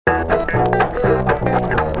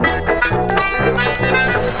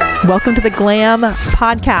welcome to the Glam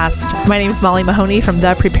Podcast. My name is Molly Mahoney from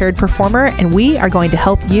The Prepared Performer, and we are going to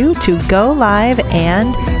help you to go live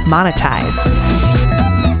and monetize.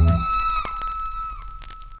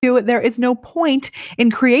 There is no point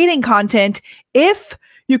in creating content if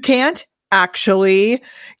you can't actually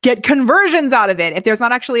get conversions out of it, if there's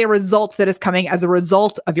not actually a result that is coming as a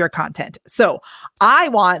result of your content. So I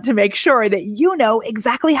want to make sure that you know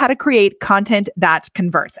exactly how to create content that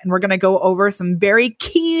converts. And we're going to go over some very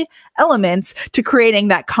key elements to creating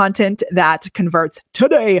that content that converts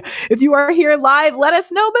today. If you are here live, let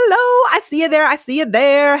us know below. I see you there. I see you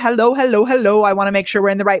there. Hello, hello, hello. I want to make sure we're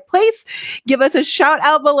in the right place. Give us a shout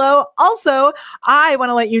out below. Also, I want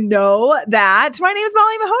to let you know that my name is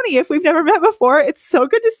Molly Mahoney. If we've never met before, it's so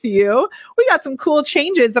good to see you. We got some cool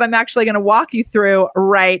changes that I'm actually going to walk you through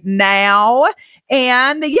right now.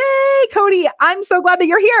 And yay, Cody, I'm so glad that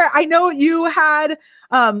you're here. I know you had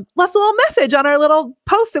left a little message on our little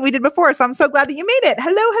post that we did before, so I'm so glad that you made it.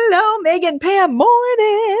 Hello, hello, Megan, Pam,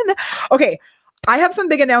 morning. Okay, I have some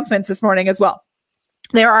big announcements this morning as well.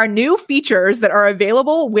 There are new features that are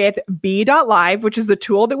available with B.Live, which is the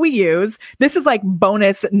tool that we use. This is like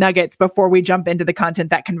bonus nuggets before we jump into the content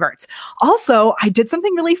that converts. Also, I did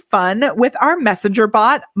something really fun with our messenger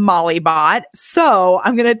bot, Mollybot. So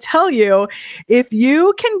I'm going to tell you, if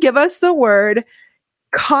you can give us the word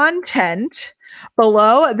content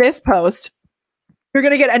below this post, you're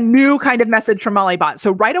going to get a new kind of message from Mollybot.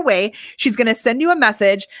 So right away, she's going to send you a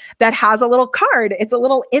message that has a little card. It's a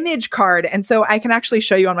little image card. And so I can actually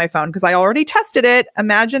show you on my phone because I already tested it.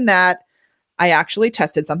 Imagine that I actually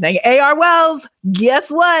tested something. AR Wells, guess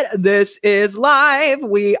what? This is live.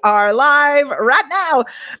 We are live right now.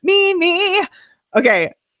 Me.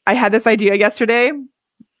 Okay, I had this idea yesterday,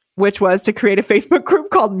 which was to create a Facebook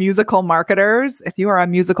group called Musical Marketers. If you are a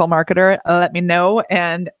musical marketer, let me know.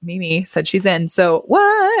 And Mimi said she's in. So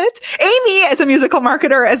what? Amy is a musical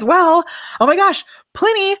marketer as well. Oh my gosh.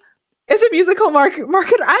 Pliny is a musical marketer.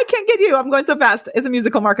 I can't get you. I'm going so fast. Is a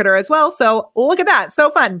musical marketer as well. So look at that.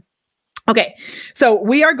 So fun. Okay. So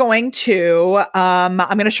we are going to, I'm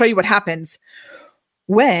going to show you what happens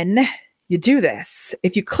when you do this.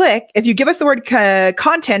 If you give us the word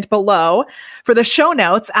content below for the show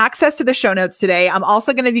notes, access to the show notes today. I'm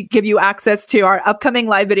also going to give you access to our upcoming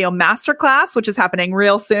live video masterclass, which is happening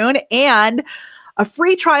real soon, and a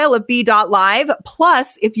free trial of B.Live.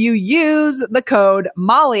 Plus, if you use the code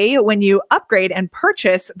Molly when you upgrade and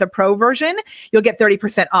purchase the pro version, you'll get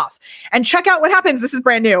 30% off. And check out what happens. This is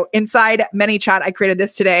brand new. Inside ManyChat, I created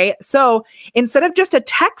this today. So instead of just a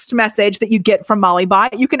text message that you get from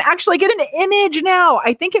Mollybot, you can actually get an image now.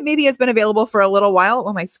 I think it maybe has been available for a little while.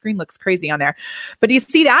 Oh, my screen looks crazy on there. But do you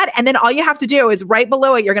see that? And then all you have to do is right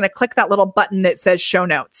below it, you're going to click that little button that says show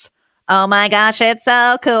notes. Oh my gosh, it's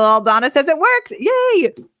so cool. Donna says it worked.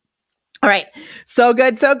 Yay. All right. So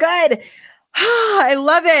good. So good. I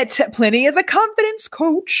love it. Pliny is a confidence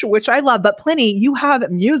coach, which I love. But Pliny, you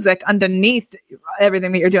have music underneath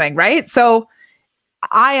everything that you're doing, right? So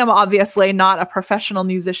I am obviously not a professional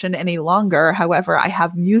musician any longer. However, I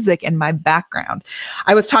have music in my background.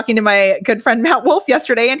 I was talking to my good friend Matt Wolf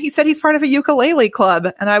yesterday, and he said he's part of a ukulele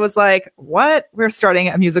club. And I was like, what? We're starting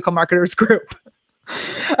a musical marketers group.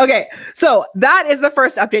 Okay, so that is the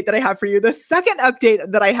first update that I have for you. The second update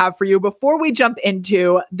that I have for you before we jump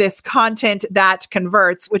into this content that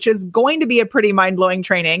converts, which is going to be a pretty mind-blowing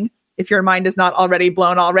training, if your mind is not already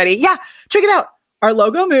blown already. Yeah, check it out. Our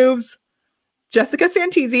logo moves. Jessica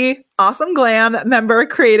Santisi, awesome glam member,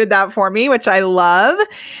 created that for me, which I love.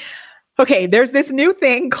 Okay, there's this new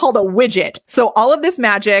thing called a widget. So all of this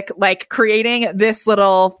magic, like creating this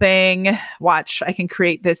little thing, watch, I can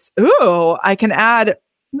create this. Ooh, I can add,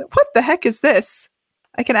 what the heck is this?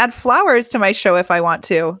 I can add flowers to my show if I want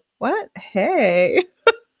to. What? Hey,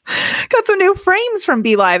 got some new frames from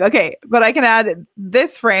B.Live. Okay, but I can add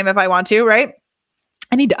this frame if I want to, right?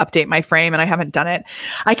 I need to update my frame and I haven't done it.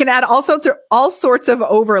 I can add all sorts of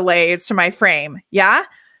overlays to my frame. Yeah.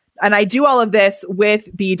 And I do all of this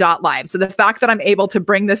with B.Live. So the fact that I'm able to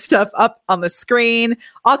bring this stuff up on the screen,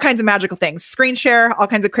 all kinds of magical things, screen share, all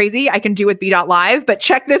kinds of crazy I can do with B.Live. But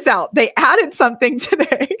check this out. They added something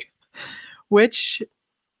today, which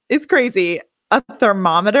is crazy. A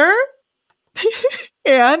thermometer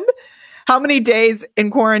and how many days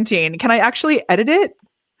in quarantine. Can I actually edit it?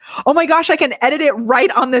 Oh my gosh, I can edit it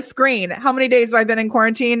right on the screen. How many days have I been in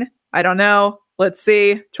quarantine? I don't know. Let's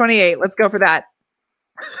see. 28. Let's go for that.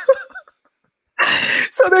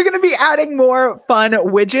 So they're going to be adding more fun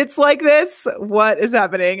widgets like this. What is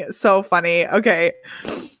happening? So funny. Okay.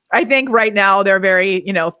 I think right now they're very,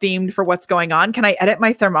 themed for what's going on. Can I edit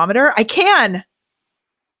my thermometer? I can.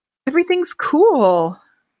 Everything's cool.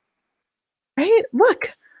 right?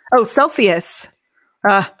 Look. Oh, Celsius.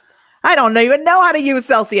 I don't even know how to use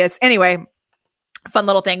Celsius. Anyway, fun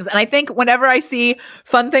little things. And I think whenever I see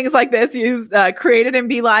fun things like this created in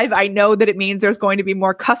BeLive, I know that it means there's going to be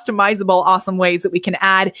more customizable, awesome ways that we can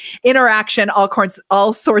add interaction,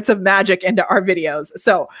 all sorts of magic into our videos.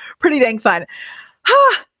 So pretty dang fun.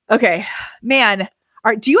 Okay, man.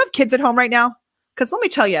 Do you have kids at home right now? Because let me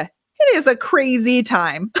tell you, it is a crazy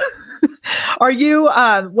time. Are you,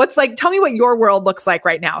 tell me what your world looks like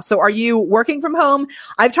right now. So are you working from home?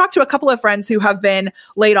 I've talked to a couple of friends who have been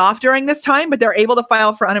laid off during this time, but they're able to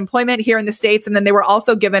file for unemployment here in the States. And then they were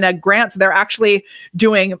also given a grant. So they're actually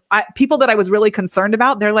doing, people that I was really concerned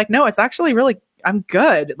about, they're like, no, it's actually really, I'm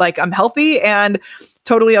good. Like I'm healthy and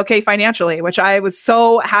totally okay financially, which I was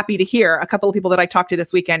so happy to hear. A couple of people that I talked to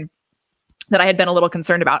this weekend that I had been a little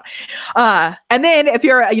concerned about. And then if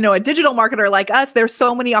you're, a digital marketer like us, there's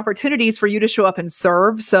so many opportunities for you to show up and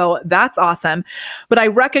serve. So that's awesome. But I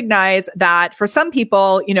recognize that for some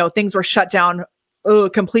people, things were shut down,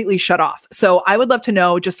 completely shut off. So I would love to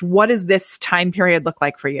know just what does this time period look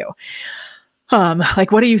like for you?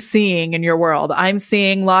 Like, what are you seeing in your world? I'm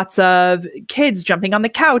seeing lots of kids jumping on the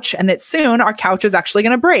couch and that soon our couch is actually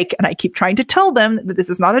going to break. And I keep trying to tell them that this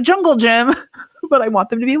is not a jungle gym, but I want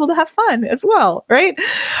them to be able to have fun as well. Right.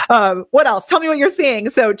 What else? Tell me what you're seeing.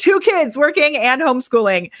 So 2 kids working and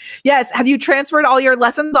homeschooling. Yes. Have you transferred all your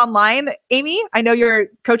lessons online, Amy? I know you're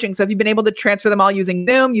coaching. So have you been able to transfer them all using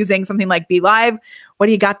Zoom, using something like BeLive? What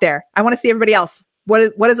do you got there? I want to see everybody else.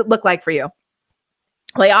 What does it look like for you?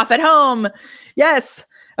 Lay off at home. Yes.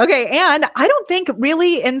 Okay. And I don't think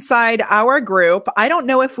really inside our group, I don't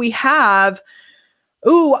know if we have,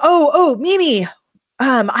 Mimi.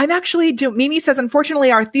 I'm actually Mimi says,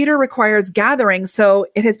 unfortunately, our theater requires gatherings. So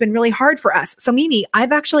it has been really hard for us. So Mimi,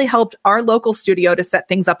 I've actually helped our local studio to set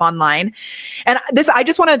things up online. And I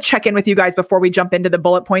just want to check in with you guys before we jump into the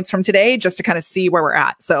bullet points from today, just to kind of see where we're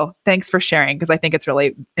at. So thanks for sharing, because I think it's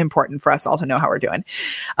really important for us all to know how we're doing.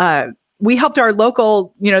 We helped our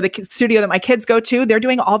local, the studio that my kids go to. They're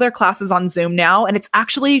doing all their classes on Zoom now, and it's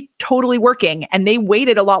actually totally working. And they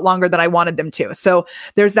waited a lot longer than I wanted them to. So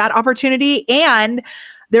there's that opportunity. And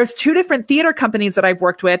there's 2 different theater companies that I've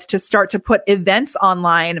worked with to start to put events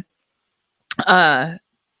online. And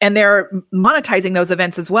they're monetizing those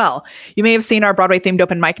events as well. You may have seen our Broadway themed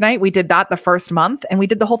open mic night. We did that the first month, and we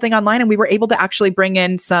did the whole thing online, and we were able to actually bring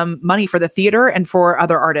in some money for the theater and for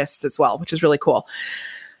other artists as well, which is really cool.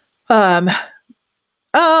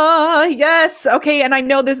 Yes. Okay. And I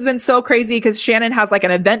know this has been so crazy because Shannon has like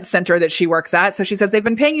an event center that she works at. So she says they've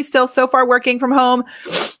been paying you still so far working from home.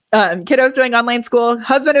 Kiddo's doing online school.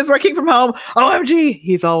 Husband is working from home. OMG.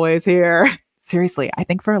 He's always here. Seriously. I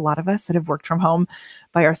think for a lot of us that have worked from home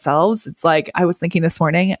by ourselves, it's like, I was thinking this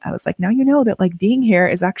morning, I was like, now you know that like being here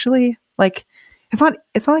is actually like, it's not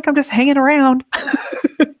like I'm just hanging around.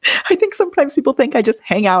 I think sometimes people think I just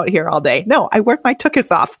hang out here all day. No, I work my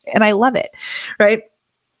tuchus off and I love it. Right.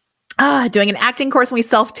 Doing an acting course, and we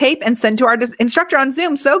self-tape and send to our instructor on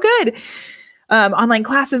Zoom. So good. Online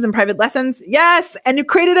classes and private lessons. Yes. And you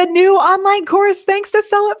created a new online course thanks to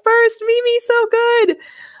Sell It First. Mimi, so good.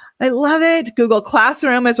 I love it. Google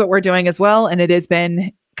Classroom is what we're doing as well. And it has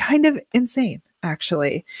been kind of insane.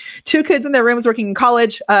 Actually, 2 kids in their rooms working in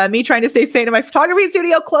college, me trying to stay sane in my photography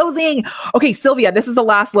studio closing. Okay, Sylvia, this is the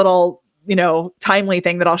last little, timely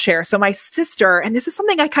thing that I'll share. So my sister, and this is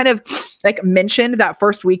something I kind of like mentioned that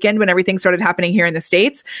first weekend when everything started happening here in the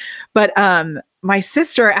States, but my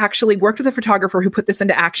sister actually worked with a photographer who put this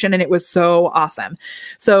into action, and it was so awesome.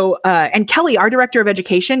 So, and Kelly, our director of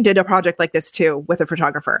education, did a project like this too with a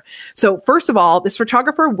photographer. So first of all, this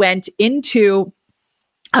photographer went into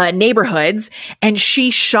neighborhoods, and she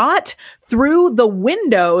shot through the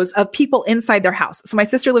windows of people inside their house. So my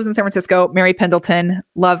sister lives in San Francisco, Mary Pendleton.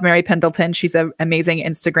 Love Mary Pendleton. She's an amazing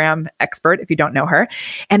Instagram expert if you don't know her.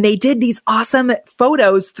 And they did these awesome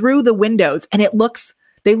photos through the windows, and they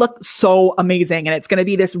look so amazing. And it's going to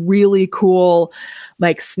be this really cool,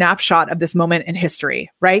 like snapshot of this moment in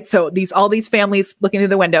history, right? So all these families looking through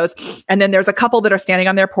the windows, and then there's a couple that are standing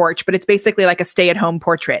on their porch, but it's basically like a stay-at-home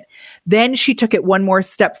portrait. Then she took it one more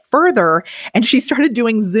step further, and she started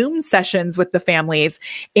doing Zoom sessions with the families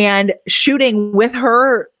and shooting with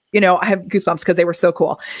her. I have goosebumps because they were so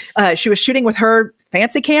cool. She was shooting with her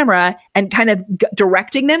fancy camera and kind of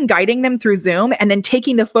directing them, guiding them through Zoom, and then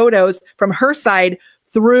taking the photos from her side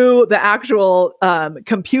through the actual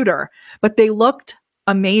computer, but they looked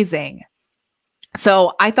amazing.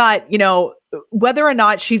 So I thought, whether or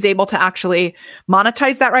not she's able to actually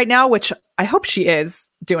monetize that right now, which I hope she is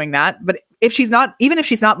doing that, but if she's not, even if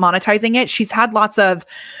she's not monetizing it, she's had lots of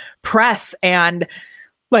press and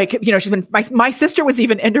like, she's been, my sister was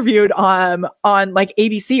even interviewed on like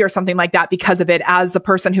ABC or something like that because of it, as the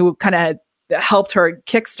person who kind of helped her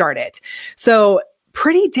kickstart it. So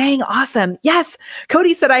pretty dang awesome. Yes.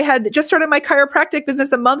 Cody said, I had just started my chiropractic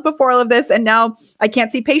business a month before all of this, and now I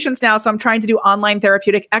can't see patients now. So I'm trying to do online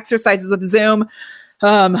therapeutic exercises with Zoom.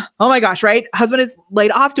 Oh my gosh, right? Husband is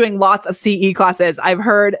laid off doing lots of CE classes. I've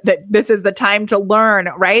heard that this is the time to learn,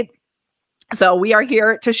 right? So we are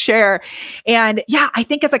here to share. And yeah, I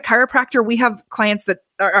think as a chiropractor, we have clients that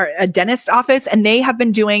are a dentist office, and they have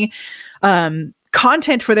been doing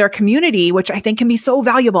content for their community, which I think can be so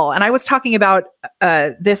valuable. And I was talking about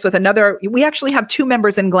this with we actually have 2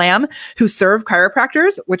 members in Glam who serve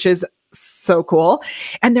chiropractors, which is so cool.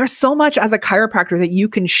 And there's so much as a chiropractor that you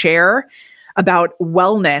can share about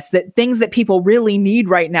wellness, that things that people really need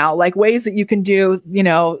right now, like ways that you can do,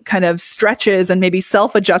 kind of stretches and maybe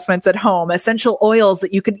self-adjustments at home, essential oils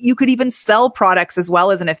that you could even sell products as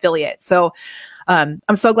well as an affiliate. So I'm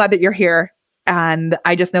so glad that you're here. And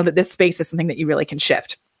I just know that this space is something that you really can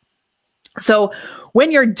shift. So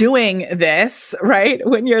when you're doing this, right,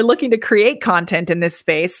 when you're looking to create content in this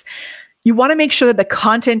space, you want to make sure that the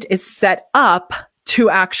content is set up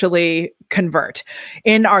to actually convert.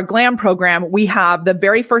 In our Glam program, we have the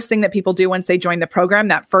very first thing that people do once they join the program,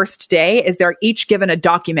 that first day, is they're each given a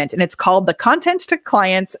document, and it's called the Content to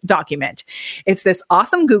Clients document. It's this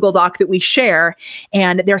awesome Google Doc that we share,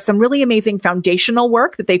 and there's some really amazing foundational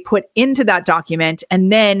work that they put into that document.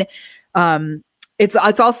 And then it's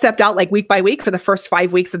all stepped out like week by week for the first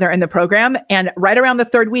 5 weeks that they're in the program. And right around the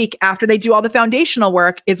 3rd week, after they do all the foundational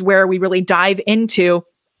work, is where we really dive into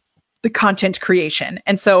the content creation.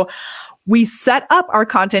 And so we set up our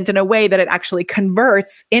content in a way that it actually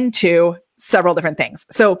converts into several different things.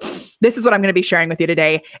 So this is what I'm going to be sharing with you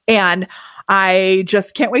today. And I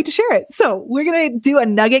just can't wait to share it. So we're going to do a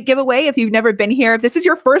nugget giveaway. If you've never been here, if this is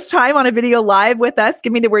your first time on a video live with us,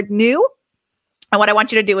 give me the word new. And what I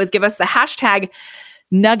want you to do is give us the hashtag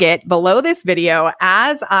nugget below this video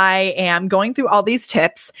as I am going through all these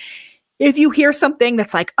tips. If you hear something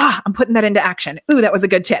that's like, I'm putting that into action. Ooh, that was a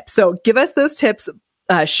good tip. So give us those tips,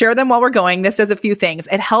 share them while we're going. This does a few things.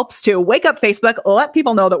 It helps to wake up Facebook, let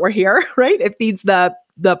people know that we're here, right? It feeds the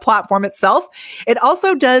platform itself. It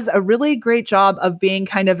also does a really great job of being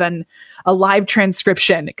kind of a live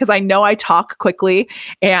transcription, because I know I talk quickly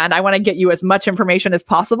and I want to get you as much information as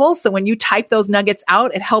possible. So when you type those nuggets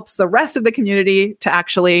out, it helps the rest of the community to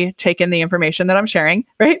actually take in the information that I'm sharing,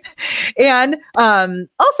 right? And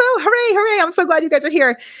also, hooray, I'm so glad you guys are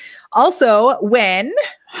here. Also, when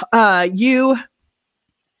you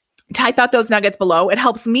type out those nuggets below, it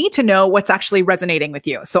helps me to know what's actually resonating with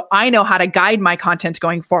you. So I know how to guide my content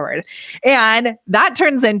going forward. And that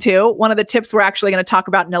turns into one of the tips we're actually going to talk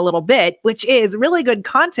about in a little bit, which is really good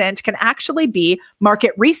content can actually be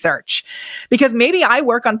market research. Because maybe I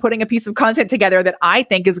work on putting a piece of content together that I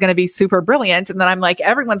think is going to be super brilliant. And then I'm like,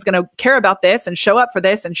 everyone's going to care about this and show up for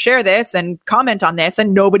this and share this and comment on this,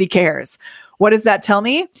 and nobody cares. What does that tell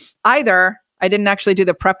me? Either I didn't actually do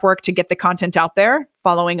the prep work to get the content out there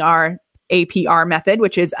following our APR method,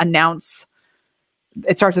 which is announce.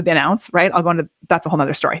 It starts with announce, right? I'll go into, that's a whole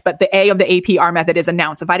nother story. But the A of the APR method is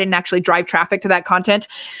announce. If I didn't actually drive traffic to that content,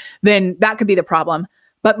 then that could be the problem.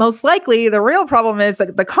 But most likely the real problem is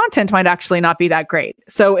that the content might actually not be that great.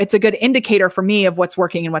 So it's a good indicator for me of what's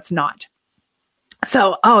working and what's not.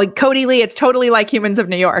 So, Cody Lee, it's totally like Humans of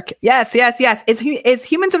New York. Yes. Is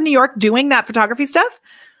Humans of New York doing that photography stuff?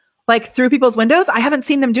 Like through people's windows? I haven't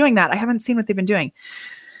seen them doing that. I haven't seen what they've been doing.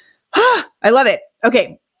 I love it.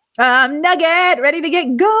 Okay. Nugget, ready to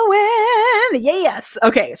get going. Yes.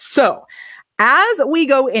 Okay. So as we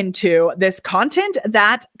go into this content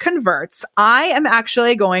that converts, I am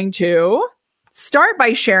actually going to start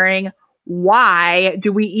by sharing why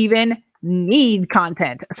do we even need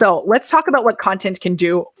content. So let's talk about what content can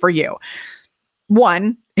do for you.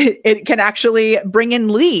 One, it can actually bring in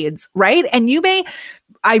leads, right? And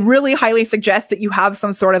I really highly suggest that you have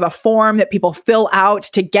some sort of a form that people fill out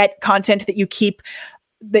to get content that you keep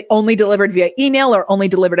only delivered via email, or only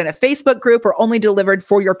delivered in a Facebook group, or only delivered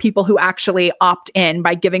for your people who actually opt in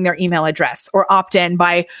by giving their email address, or opt in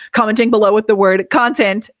by commenting below with the word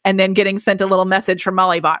content and then getting sent a little message from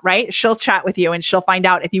Mollybot, right? She'll chat with you and she'll find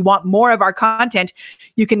out if you want more of our content,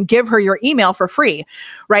 you can give her your email for free,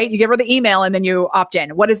 right? You give her the email and then you opt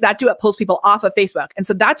in. What does that do? It pulls people off of Facebook. And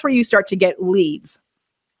so that's where you start to get leads.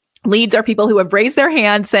 Leads are people who have raised their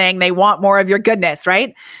hand saying they want more of your goodness,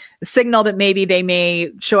 right? Signal that maybe they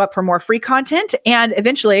may show up for more free content and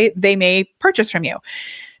eventually they may purchase from you.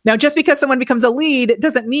 Now, just because someone becomes a lead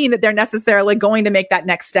doesn't mean that they're necessarily going to make that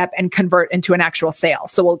next step and convert into an actual sale.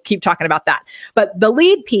 So we'll keep talking about that. But the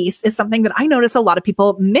lead piece is something that I notice a lot of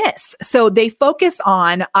people miss. So they focus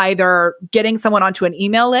on either getting someone onto an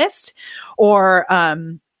email list or,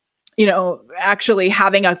 actually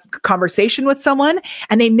having a conversation with someone.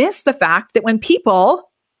 And they miss the fact that when people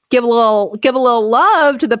give a little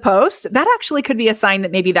love to the post, that actually could be a sign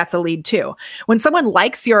that maybe that's a lead too. When someone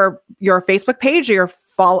likes your Facebook page or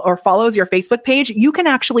follows your Facebook page, you can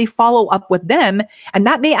actually follow up with them, and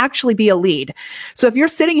that may actually be a lead. So if you're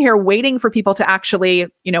sitting here waiting for people to actually,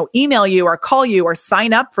 email you or call you or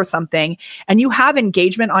sign up for something, and you have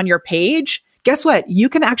engagement on your page, guess what? You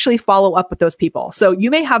can actually follow up with those people. So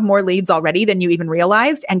you may have more leads already than you even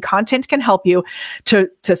realized, and content can help you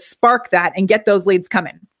to spark that and get those leads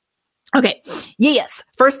coming. Okay. Yes.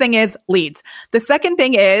 First thing is leads. The second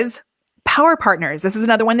thing is power partners. This is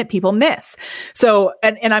another one that people miss. So,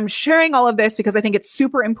 and I'm sharing all of this because I think it's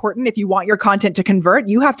super important. If you want your content to convert,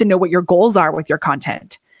 you have to know what your goals are with your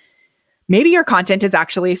content. Maybe your content is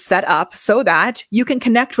actually set up so that you can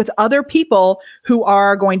connect with other people who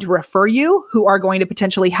are going to refer you, who are going to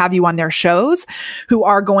potentially have you on their shows, who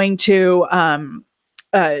are going to,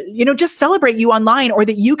 just celebrate you online, or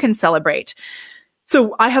that you can celebrate.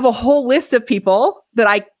 So I have a whole list of people that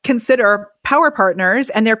I consider power partners,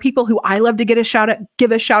 and they're people who I love to give a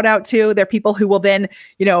shout out to. They're people who will then,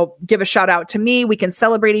 give a shout out to me. We can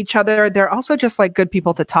celebrate each other. They're also just like good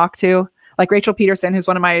people to talk to. Like Rachel Peterson, who's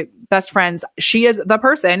one of my best friends. She is the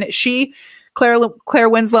person. Claire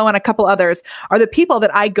Winslow, and a couple others are the people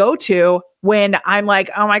that I go to when I'm like,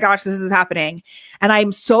 oh my gosh, this is happening. And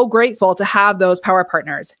I'm so grateful to have those power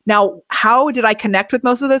partners. Now, how did I connect with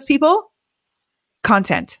most of those people?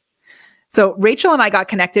 Content. So Rachel and I got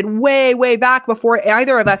connected way, way back before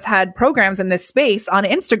either of us had programs in this space on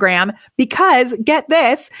Instagram, because get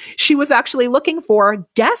this, she was actually looking for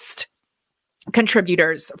guest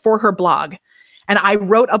contributors for her blog. And I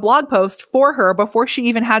wrote a blog post for her before she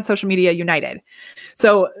even had Social Media United.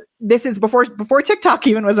 So this is before TikTok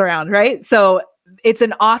even was around, right? So it's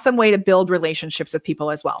an awesome way to build relationships with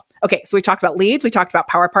people as well. Okay, so we talked about leads, we talked about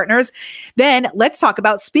power partners. Then let's talk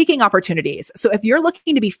about speaking opportunities. So if you're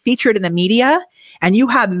looking to be featured in the media and you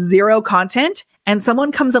have zero content, and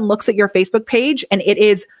someone comes and looks at your Facebook page and it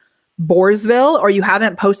is Boresville, or you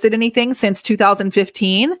haven't posted anything since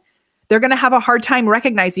 2015, they're going to have a hard time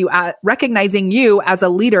recognizing you as a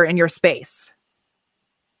leader in your space.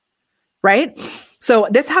 Right? So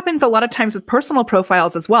this happens a lot of times with personal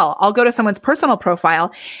profiles as well. I'll go to someone's personal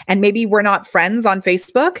profile, and maybe we're not friends on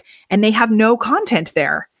Facebook, and they have no content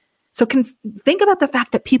there. So think about the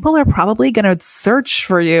fact that people are probably going to search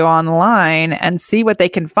for you online and see what they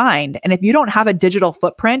can find. And if you don't have a digital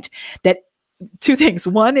footprint, that two things.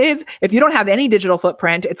 One is, if you don't have any digital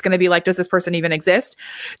footprint, it's going to be like, does this person even exist?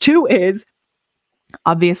 Two is,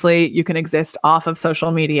 obviously, you can exist off of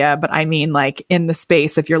social media, but I mean like in the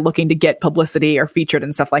space if you're looking to get publicity or featured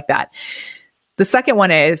and stuff like that. The second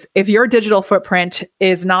one is, if your digital footprint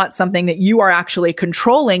is not something that you are actually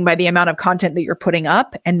controlling by the amount of content that you're putting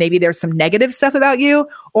up, and maybe there's some negative stuff about you,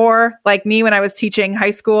 or like me when I was teaching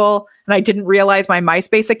high school and I didn't realize my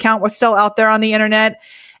MySpace account was still out there on the internet,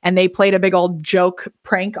 and they played a big old joke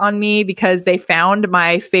prank on me because they found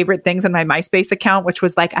my favorite things in my MySpace account, which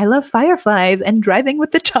was like, I love fireflies and driving with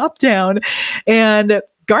the top down and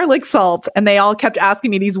garlic salt. And they all kept asking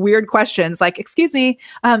me these weird questions like, excuse me,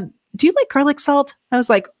 do you like garlic salt? I was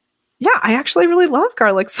like, yeah, I actually really love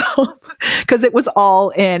garlic salt, because it was all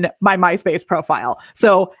in my MySpace profile.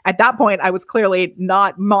 So at that point, I was clearly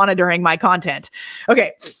not monitoring my content.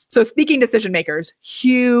 Okay. So speaking decision makers,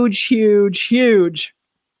 huge, huge, huge.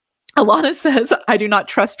 Alana says, I do not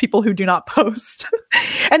trust people who do not post.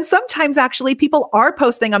 And sometimes actually people are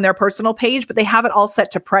posting on their personal page, but they have it all set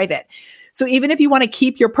to private. So even if you want to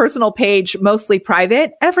keep your personal page mostly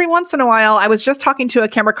private, every once in a while, I was just talking to a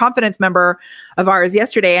Camera Confidence member of ours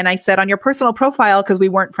yesterday, and I said on your personal profile, because we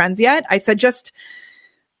weren't friends yet, I said, just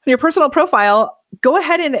on your personal profile, go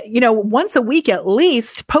ahead and, once a week at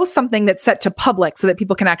least, post something that's set to public so that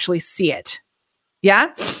people can actually see it.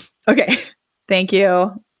 Yeah? Okay. Thank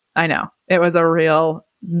you. I know. It was a real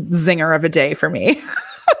zinger of a day for me.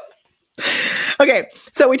 Okay.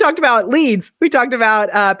 So we talked about leads. We talked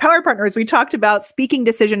about power partners. We talked about speaking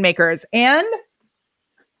decision makers. And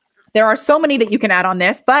there are so many that you can add on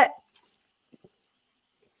this, but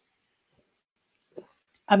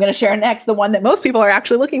I'm going to share next the one that most people are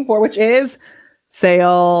actually looking for, which is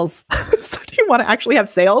sales. So do you want to actually have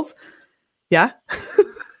sales? Yeah.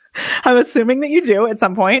 I'm assuming that you do at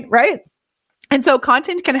some point, right? And so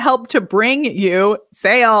content can help to bring you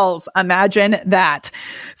sales. Imagine that.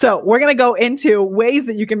 So we're going to go into ways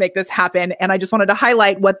that you can make this happen. And I just wanted to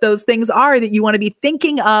highlight what those things are that you want to be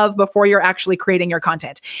thinking of before you're actually creating your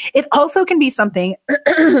content. It also can be something,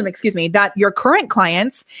 excuse me, that your current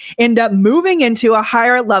clients end up moving into a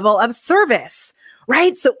higher level of service,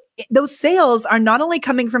 right? So those sales are not only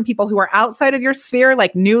coming from people who are outside of your sphere,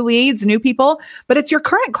 like new leads, new people, but it's your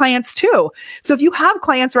current clients too. So if you have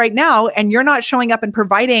clients right now and you're not showing up and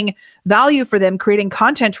providing value for them, creating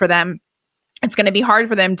content for them, it's going to be harder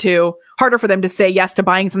for them to say yes to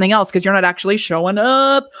buying something else because you're not actually showing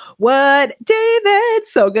up. What, David?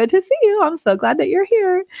 So good to see you. I'm so glad that you're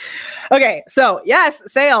here. Okay. So yes,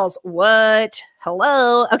 sales. What?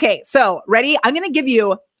 Hello. Okay. So ready? I'm going to give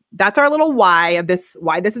you, that's our little why of this,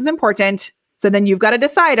 why this is important. So then you've got to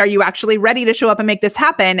decide, are you actually ready to show up and make this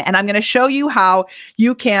happen? And I'm going to show you how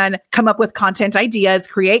you can come up with content ideas,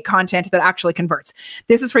 create content that actually converts.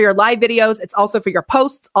 This is for your live videos. It's also for your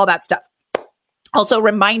posts, all that stuff. Also,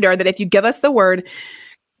 reminder that if you give us the word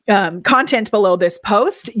content below this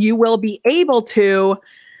post, you will be able to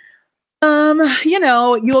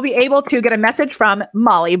you will be able to get a message from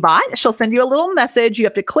Mollybot. She'll send you a little message. You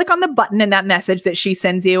have to click on the button in that message that she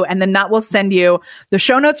sends you, and then that will send you the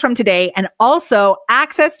show notes from today and also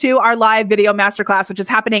access to our live video masterclass, which is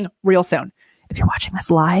happening real soon. If you're watching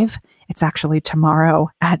this live, it's actually tomorrow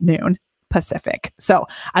at noon Pacific. So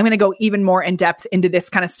I'm going to go even more in depth into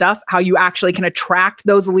this kind of stuff, how you actually can attract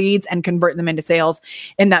those leads and convert them into sales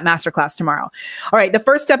in that masterclass tomorrow. All right. The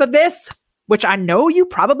first step of this, which I know you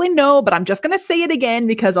probably know, but I'm just going to say it again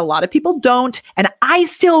because a lot of people don't. And I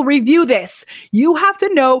still review this. You have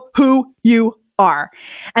to know who you are.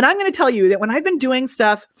 And I'm going to tell you that when I've been doing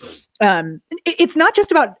stuff, it's not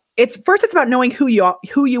just about, it's about knowing who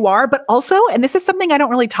you are, but also, and this is something I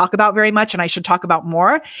don't really talk about very much and I should talk about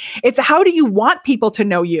more. It's how do you want people to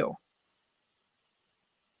know you?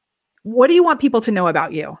 What do you want people to know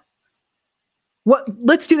about you?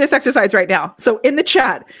 Let's do this exercise right now. So in the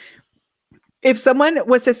chat, if someone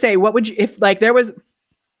was to say, what would you, if like there was,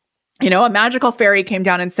 a magical fairy came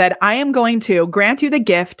down and said, I am going to grant you the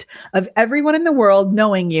gift of everyone in the world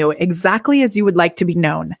knowing you exactly as you would like to be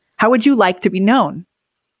known. How would you like to be known?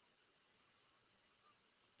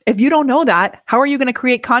 If you don't know that, how are you going to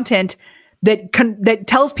create content that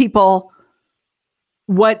tells people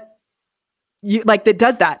what you like, that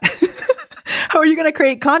does that? How are you going to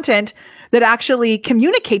create content that actually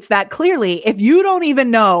communicates that clearly if you don't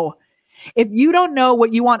even know? If you don't know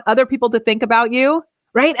what you want other people to think about you,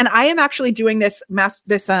 right? And I am actually doing this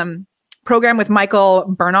program with Michael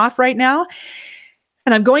Bernoff right now.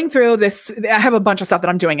 And I'm going through this, I have a bunch of stuff that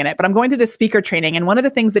I'm doing in it, but I'm going through this speaker training. And one of the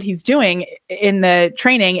things that he's doing in the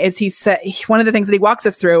training is one of the things that he walks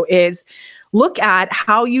us through is look at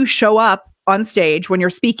how you show up on stage when you're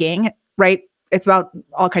speaking, right? It's about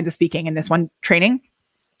all kinds of speaking in this one training.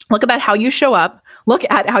 Look at how you show up. Look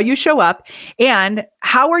at how you show up and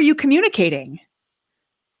how are you communicating?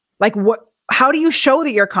 Like how do you show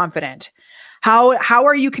that you're confident? How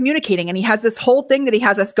are you communicating? And he has this whole thing that he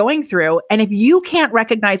has us going through. And if you can't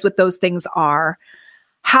recognize what those things are,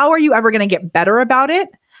 how are you ever going to get better about it?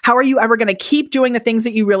 How are you ever going to keep doing the things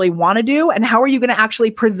that you really want to do? And how are you going to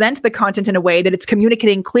actually present the content in a way that it's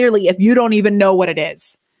communicating clearly if you don't even know what it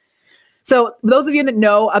is? So those of you that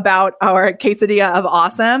know about our quesadilla of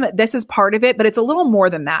awesome, this is part of it, but it's a little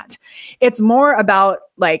more than that. It's more about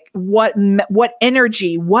like what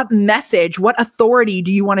energy, what message, what authority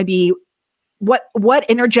do you want to be? What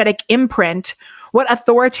energetic imprint, what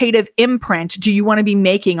authoritative imprint do you want to be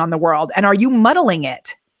making on the world? And are you muddling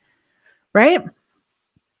it? Right?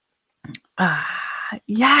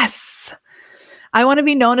 Yes. I want to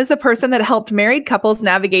be known as the person that helped married couples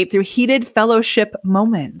navigate through heated fellowship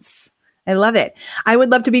moments. I love it. I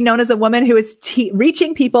would love to be known as a woman who is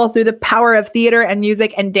reaching people through the power of theater and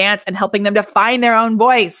music and dance and helping them to find their own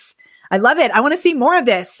voice. I love it. I want to see more of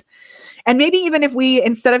this. And maybe even if we,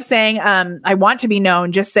 instead of saying, I want to be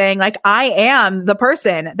known, just saying like, I am the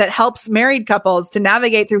person that helps married couples to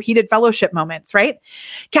navigate through heated fellowship moments, right?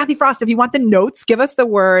 Kathy Frost, if you want the notes, give us the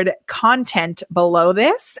word content below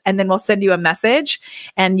this, and then we'll send you a message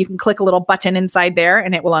and you can click a little button inside there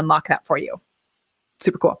and it will unlock that for you.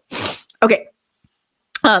 Super cool. Okay.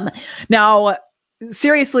 Now,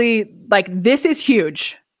 seriously, like this is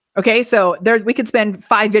huge. Okay. So we could spend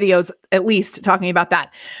 5 videos at least talking about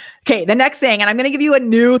that. Okay. The next thing, and I'm going to give you a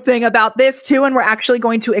new thing about this too. And we're actually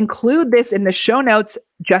going to include this in the show notes.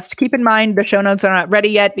 Just keep in mind, the show notes are not ready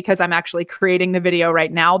yet because I'm actually creating the video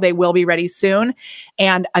right now. They will be ready soon.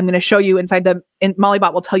 And I'm going to show you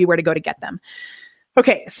Mollybot will tell you where to go to get them.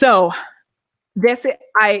 Okay. So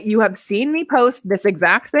You have seen me post this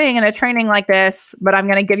exact thing in a training like this, but I'm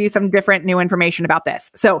going to give you some different new information about this.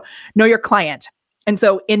 So know your client. And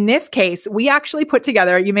so in this case, we actually put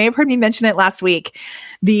together, you may have heard me mention it last week,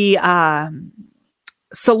 the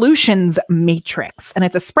solutions matrix. And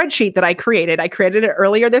it's a spreadsheet that I created. I created it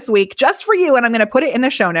earlier this week just for you. And I'm going to put it in the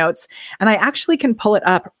show notes. And I actually can pull it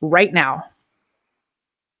up right now.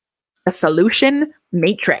 A solution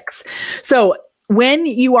matrix. So when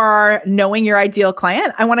you are knowing your ideal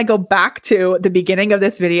client, I want to go back to the beginning of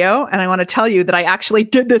this video. And I want to tell you that I actually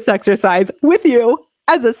did this exercise with you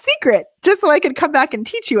as a secret, just so I could come back and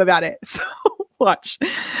teach you about it. So watch.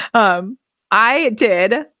 I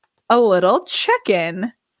did a little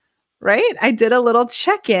check-in, right? I did a little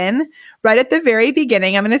check-in right at the very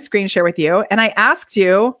beginning. I'm going to screen share with you. And I asked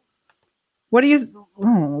you,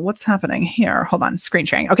 what's happening here? Hold on, screen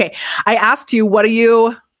sharing. Okay. I asked you, what are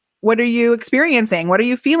you experiencing? What are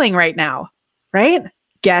you feeling right now? Right?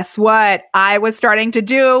 Guess what? I was starting to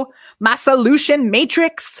do my solution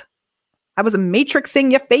matrix. I was matrixing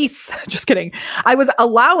your face. Just kidding. I was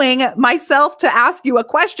allowing myself to ask you a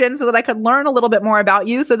question so that I could learn a little bit more about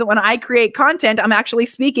you, so that when I create content, I'm actually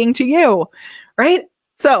speaking to you, right?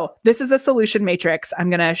 So this is a solution matrix. I'm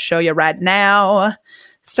going to show you right now.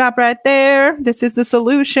 Stop right there. This is the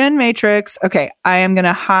solution matrix. Okay. I am going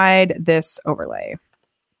to hide this overlay.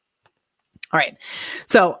 All right.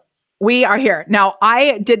 So we are here. Now,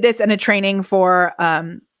 I did this in a training for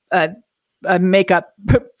a makeup,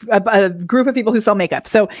 a group of people who sell makeup.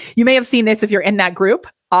 So you may have seen this if you're in that group.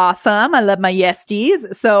 Awesome. I love my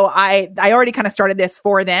yesties. So I already kind of started this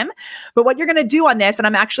for them. But what you're going to do on this, and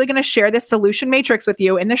I'm actually going to share this solution matrix with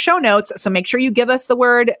you in the show notes. So make sure you give us the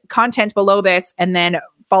word content below this and then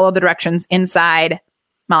follow the directions inside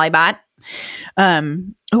Mollybot.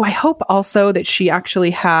 I hope also that she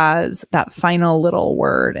actually has that final little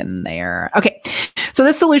word in there. Okay. So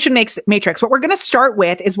this solution matrix, what we're going to start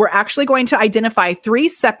with is we're actually going to identify 3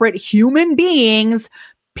 separate human beings,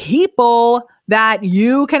 people that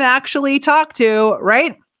you can actually talk to,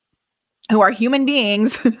 right? Who are human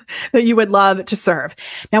beings that you would love to serve.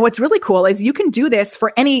 Now, what's really cool is you can do this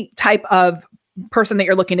for any type of person that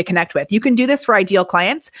you're looking to connect with. You can do this for ideal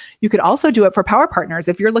clients. You could also do it for power partners.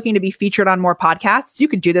 If you're looking to be featured on more podcasts, you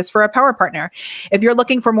could do this for a power partner. If you're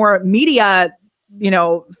looking for more media,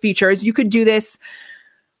 features, you could do this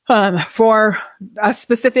for a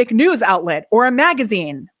specific news outlet or a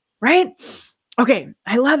magazine, right? Okay.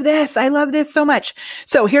 I love this. I love this so much.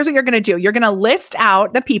 So here's what you're going to do. You're going to list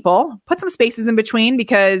out the people, put some spaces in between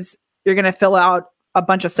because you're going to fill out a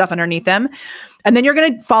bunch of stuff underneath them. And then you're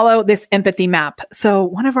going to follow this empathy map. So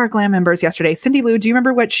one of our GLAM members yesterday, Cindy Lou, do you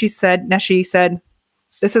remember what she said? Neshi said,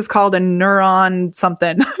 this is called a neuron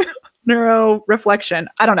something, neuro reflection.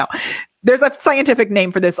 I don't know. There's a scientific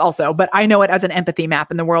name for this also, but I know it as an empathy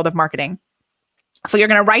map in the world of marketing. So you're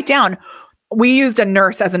going to write down, we used a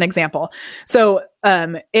nurse as an example. So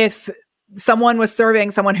if someone was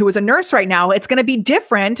serving someone who was a nurse right now, it's going to be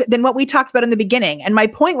different than what we talked about in the beginning. And my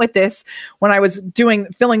point with this, when I was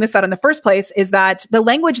filling this out in the first place, is that the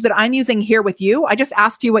language that I'm using here with you, I just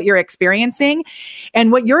asked you what you're experiencing.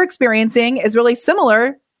 And what you're experiencing is really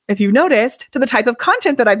similar, if you've noticed, to the type of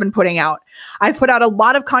content that I've been putting out. I've put out a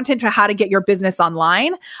lot of content for how to get your business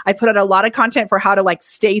online. I put out a lot of content for how to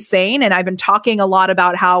stay sane. And I've been talking a lot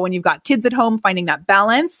about how when you've got kids at home, finding that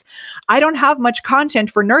balance. I don't have much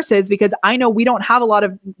content for nurses because I know we don't have a lot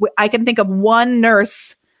of, I can think of one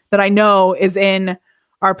nurse that I know is in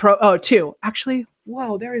our two. Actually,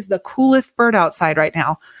 whoa, there is the coolest bird outside right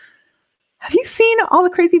now. Have you seen all the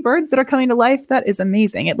crazy birds that are coming to life? That is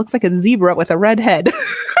amazing. It looks like a zebra with a red head.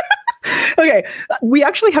 Okay. We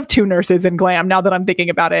actually have 2 nurses in GLAM now that I'm thinking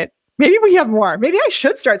about it. Maybe we have more. Maybe I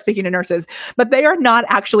should start speaking to nurses, but they are not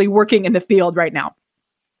actually working in the field right now.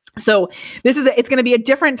 So it's going to be a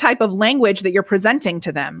different type of language that you're presenting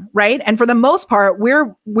to them, right? And for the most part,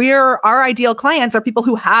 our ideal clients are people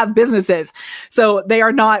who have businesses. So they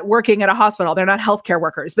are not working at a hospital. They're not healthcare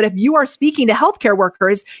workers. But if you are speaking to healthcare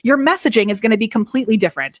workers, your messaging is going to be completely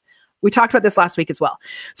different. We talked about this last week as well.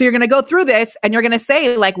 So you're going to go through this and you're going to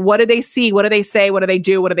say, what do they see? What do they say? What do they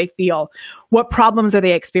do? What do they feel? What problems are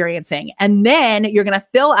they experiencing? And then you're going to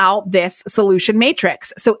fill out this solution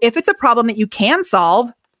matrix. So if it's a problem that you can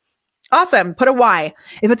solve, awesome. Put a Y.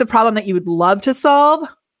 If it's a problem that you would love to solve,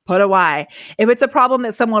 put a Y. If it's a problem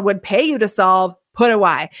that someone would pay you to solve, put a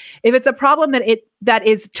Y. If it's a problem that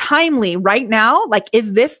is timely right now,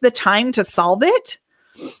 is this the time to solve it?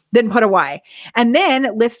 Then put a Y. And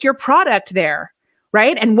then list your product there,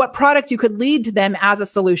 right? And what product you could lead to them as a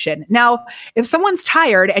solution. Now, if someone's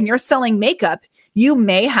tired and you're selling makeup, You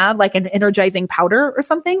may have like an energizing powder or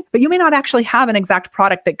something, but you may not actually have an exact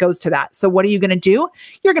product that goes to that. So what are you going to do?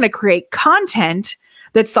 You're going to create content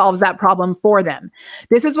that solves that problem for them.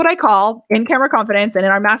 This is what I call in-camera confidence. And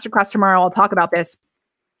in our masterclass tomorrow, I'll talk about this.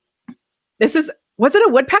 Was it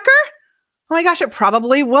a woodpecker? Oh my gosh, it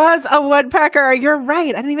probably was a woodpecker. You're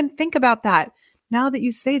right. I didn't even think about that. Now that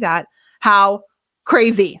you say that, how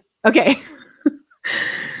crazy. Okay.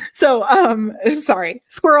 So, sorry,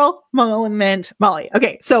 squirrel, moment, Molly.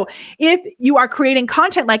 Okay. So if you are creating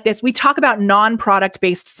content like this, we talk about non-product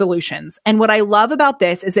based solutions. And what I love about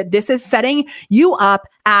this is that this is setting you up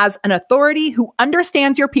as an authority who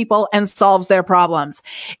understands your people and solves their problems.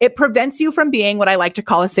 It prevents you from being what I like to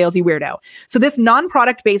call a salesy weirdo. So this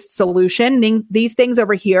non-product based solution, these things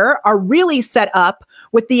over here are really set up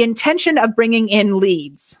with the intention of bringing in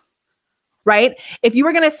leads, right? If you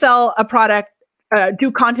were going to sell a product,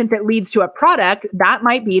 do content that leads to a product, that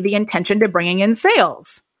might be the intention to bringing in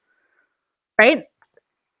sales, right?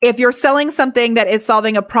 If you're selling something that is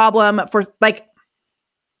solving a problem for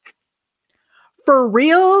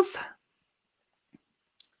reals.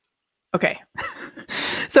 Okay.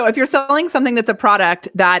 So if you're selling something that's a product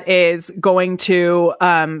that is going to,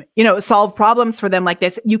 solve problems for them like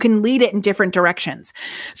this, you can lead it in different directions.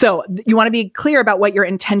 So you want to be clear about what your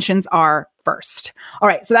intentions are first. All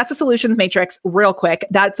right. So that's a solutions matrix real quick.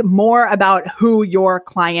 That's more about who your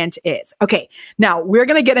client is. Okay. Now we're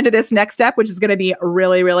going to get into this next step, which is going to be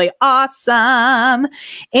really, really awesome.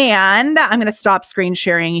 And I'm going to stop screen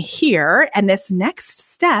sharing here. And this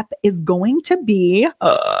next step is going to be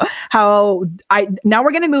now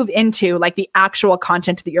we're going to move into like the actual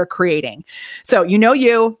content that you're creating. So, you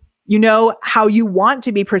know how you want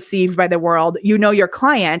to be perceived by the world. You know your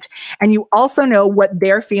client, and you also know what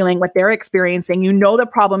they're feeling, what they're experiencing. You know the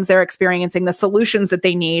problems they're experiencing, the solutions that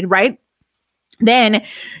they need, right? Then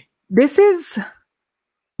this is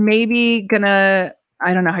maybe I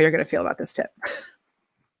don't know how you're gonna feel about this tip.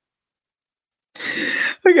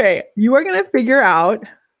 Okay, you are gonna figure out,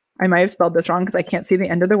 I might have spelled this wrong because I can't see the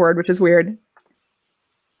end of the word, which is weird.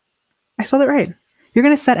 I spelled it right. You're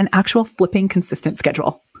gonna set an actual flipping consistent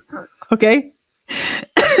schedule. Okay.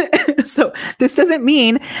 So this doesn't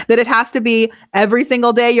mean that it has to be every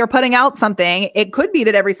single day you're putting out something. It could be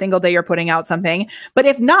that every single day you're putting out something, but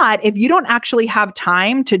if not, if you don't actually have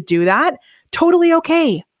time to do that, totally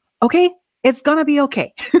okay. Okay. It's going to be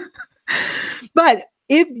okay. But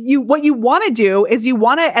what you want to do is you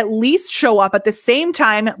want to at least show up at the same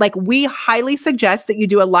time. Like we highly suggest that you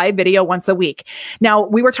do a live video once a week. Now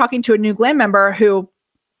we were talking to a new Glam member who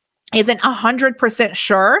isn't 100%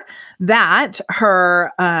 sure that her,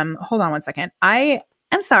 hold on one second. I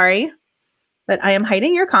am sorry, but I am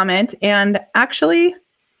hiding your comment. And actually,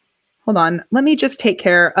 hold on. Let me just take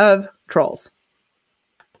care of trolls.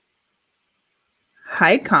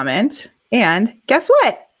 Hide comment. And guess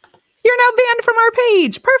what? You're now banned from our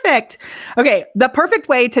page. Perfect. Okay. The perfect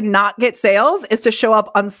way to not get sales is to show up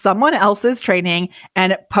on someone else's training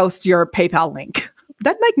and post your PayPal link.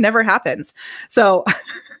 That never happens. So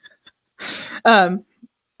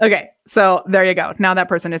okay, so there you go. Now that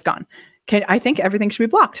person is gone. I think everything should be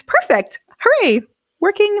blocked. Perfect. Hooray.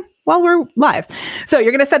 Working while we're live. So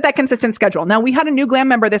you're going to set that consistent schedule. Now we had a new Glam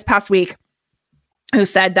member this past week who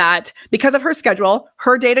said that because of her schedule,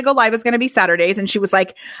 her day to go live is going to be Saturdays. And she was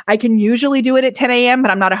like, I can usually do it at 10 a.m.,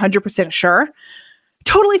 but I'm not 100% sure.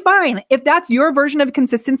 Totally fine. If that's your version of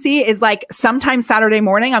consistency is like sometime Saturday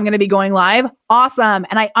morning, I'm going to be going live. Awesome.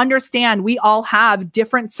 And I understand we all have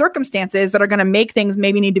different circumstances that are going to make things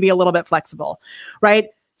maybe need to be a little bit flexible, right?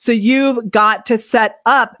 So you've got to set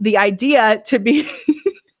up the idea to be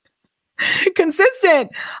consistent.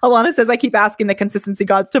 Alana says, I keep asking the consistency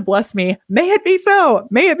gods to bless me. May it be so.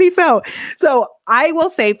 May it be so. So I will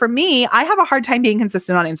say for me, I have a hard time being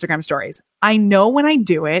consistent on Instagram stories. I know when I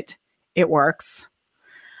do it, it works.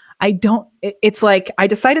 It's like I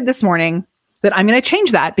decided this morning that I'm going to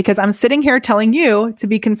change that because I'm sitting here telling you to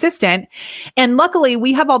be consistent. And luckily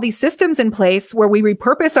we have all these systems in place where we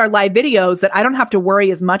repurpose our live videos that I don't have to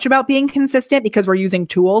worry as much about being consistent because we're using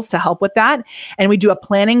tools to help with that. And we do a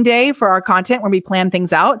planning day for our content where we plan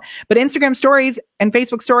things out. But Instagram stories and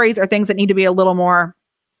Facebook stories are things that need to be a little more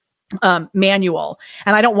manual.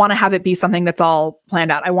 And I don't want to have it be something that's all planned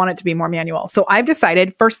out. I want it to be more manual. So I've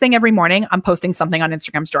decided first thing every morning, I'm posting something on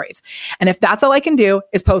Instagram stories. And if that's all I can do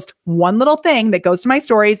is post one little thing that goes to my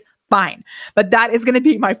stories, fine. But that is going to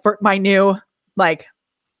be my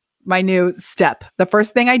new step. The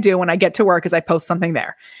first thing I do when I get to work is I post something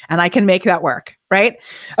there and I can make that work. Right?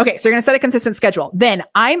 Okay. So you're going to set a consistent schedule. Then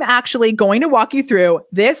I'm actually going to walk you through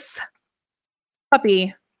this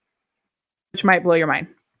puppy, which might blow your mind.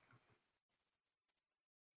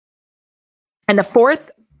 And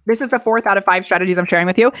this is the fourth out of 5 strategies I'm sharing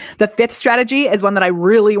with you. The 5th strategy is one that I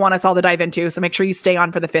really want us all to dive into. So make sure you stay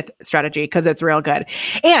on for the 5th strategy because it's real good.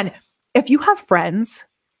 And if you have friends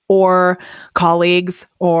or colleagues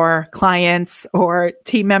or clients or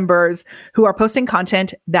team members who are posting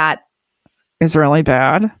content that is really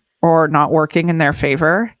bad or not working in their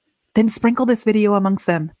favor, then sprinkle this video amongst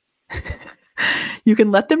them. You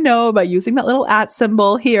can let them know by using that little @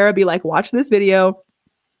 symbol here. Be like, watch this video.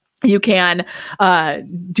 You can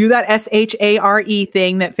do that SHARE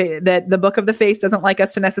thing that the Book of the Face doesn't like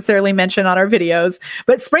us to necessarily mention on our videos,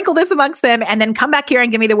 but sprinkle this amongst them and then come back here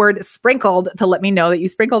and give me the word sprinkled to let me know that you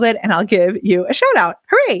sprinkled it, and I'll give you a shout out.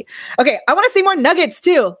 Hooray. Okay. I want to see more nuggets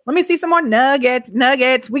too. Let me see some more nuggets.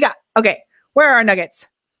 Okay. Where are our nuggets?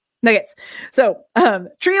 So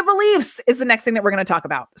tree of beliefs is the next thing that we're going to talk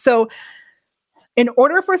about. So in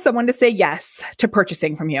order for someone to say yes to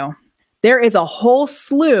purchasing from you, there is a whole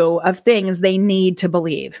slew of things they need to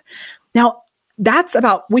believe. Now,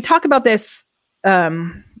 we talk about this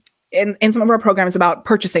in some of our programs about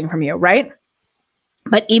purchasing from you, right?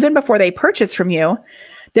 But even before they purchase from you,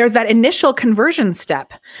 there's that initial conversion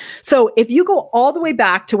step. So if you go all the way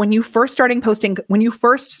back to when you first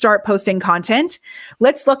start posting content,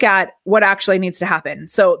 let's look at what actually needs to happen.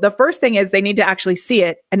 So the first thing is they need to actually see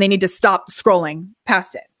it and they need to stop scrolling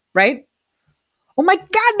past it, right? Oh my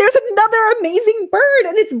God, there's another amazing bird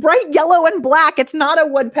and it's bright yellow and black. It's not a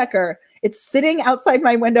woodpecker. It's sitting outside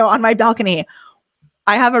my window on my balcony.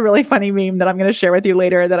 I have a really funny meme that I'm going to share with you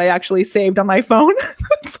later that I actually saved on my phone.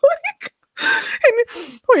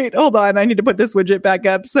 Wait, hold on. I need to put this widget back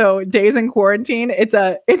up. So days in quarantine, it's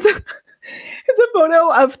a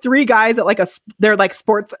photo of 3 guys at they're like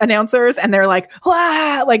sports announcers and they're like,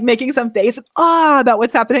 like making some face about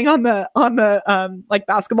what's happening on the like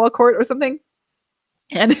basketball court or something.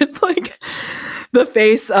 And it's like the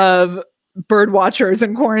face of bird watchers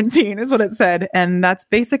in quarantine is what it said. And that's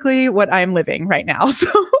basically what I'm living right now.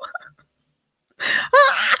 So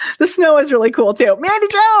the snow is really cool too. Mandy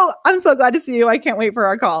Jo, I'm so glad to see you. I can't wait for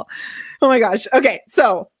our call. Oh my gosh. Okay.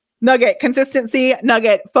 So nugget, consistency,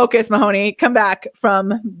 nugget, focus, Mahoney, come back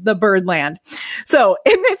from the bird land. So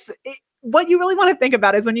in this, what you really want to think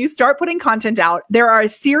about is when you start putting content out, there are a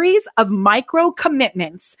series of micro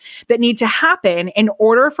commitments that need to happen in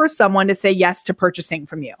order for someone to say yes to purchasing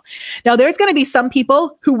from you. Now, there's going to be some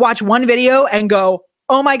people who watch one video and go,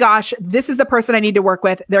 oh my gosh, this is the person I need to work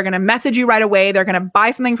with. They're going to message you right away. They're going to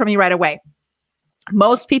buy something from you right away.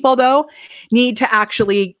 Most people, though, need to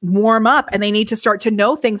actually warm up and they need to start to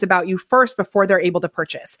know things about you first before they're able to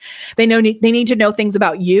purchase. They need to know things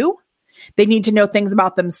about you. They need to know things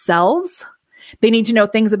about themselves. They need to know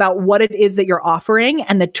things about what it is that you're offering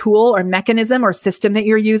and the tool or mechanism or system that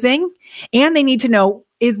you're using. And they need to know,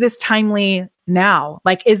 is this timely now?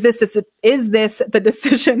 Like, is this the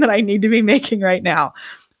decision that I need to be making right now?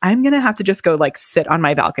 I'm going to have to just go sit on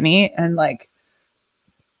my balcony and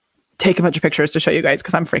take a bunch of pictures to show you guys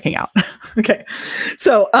because I'm freaking out. Okay.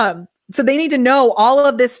 So they need to know all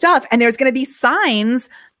of this stuff. And there's going to be signs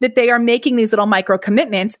that they are making these little micro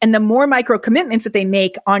commitments. And the more micro commitments that they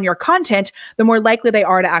make on your content, the more likely they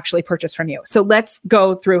are to actually purchase from you. So let's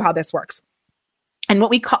go through how this works. And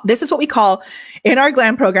this is what we call in our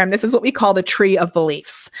GLAM program, this is what we call the tree of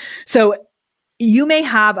beliefs. So you may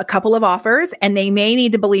have a couple of offers and they may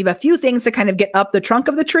need to believe a few things to kind of get up the trunk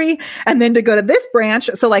of the tree and then to go to this branch.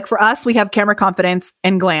 So like for us, we have Camera Confidence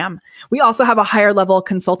and GLAM. We also have a higher level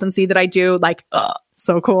consultancy that I do,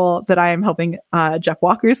 so cool that I am helping Jeff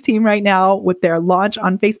Walker's team right now with their launch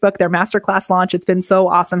on Facebook, their masterclass launch. It's been so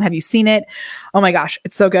awesome. Have you seen it? Oh my gosh,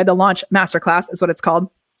 it's so good. The launch masterclass is what it's called.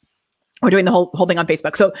 We're doing the whole thing on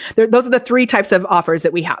Facebook. So those are the 3 types of offers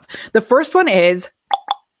that we have. The first one is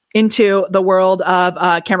into the world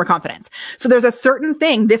of Camera Confidence. So there's a certain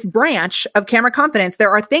thing, this branch of Camera Confidence, there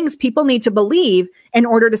are things people need to believe in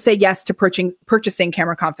order to say yes to purchasing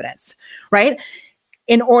Camera Confidence, right?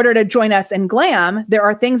 In order to join us in GLAM, there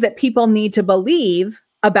are things that people need to believe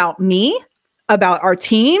about me, about our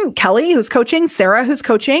team, Kelly, who's coaching, Sarah, who's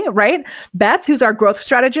coaching, right? Beth, who's our growth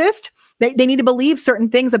strategist. They need to believe certain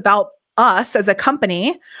things about us as a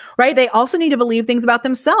company, right? They also need to believe things about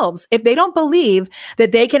themselves. If they don't believe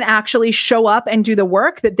that they can actually show up and do the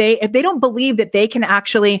work if they don't believe that they can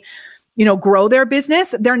actually, grow their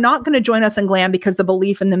business, they're not going to join us in GLAM because the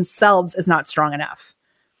belief in themselves is not strong enough.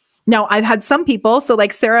 Now, I've had some people, so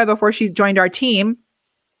like Sarah, before she joined our team,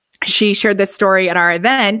 she shared this story at our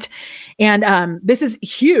event. And this is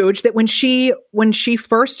huge that when she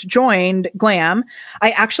first joined GLAM,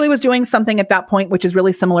 I actually was doing something at that point, which is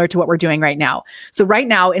really similar to what we're doing right now. So right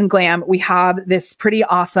now in GLAM, we have this pretty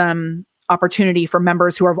awesome opportunity for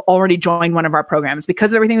members who have already joined one of our programs.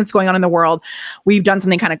 Because of everything that's going on in the world, we've done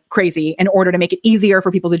something kind of crazy in order to make it easier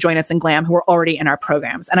for people to join us in Glam who are already in our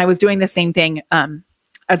programs. And I was doing the same thing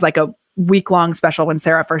as like a week-long special when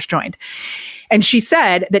Sarah first joined. And she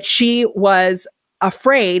said that she was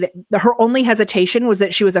afraid, her only hesitation was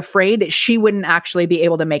that she was afraid that she wouldn't actually be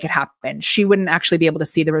able to make it happen. She wouldn't actually be able to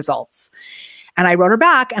see the results. And I wrote her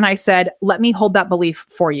back and I said, let me hold that belief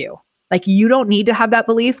for you. Like, you don't need to have that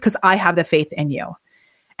belief because I have the faith in you.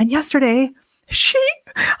 And yesterday, she,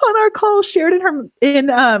 on our call, shared in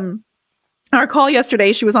our call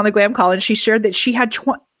yesterday, she was on the Glam call and she shared that she had,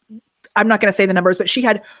 I'm not going to say the numbers, but she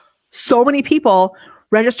had so many people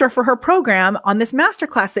register for her program on this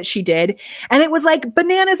masterclass that she did. And it was like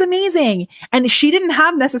bananas amazing. And she didn't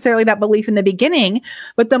have necessarily that belief in the beginning,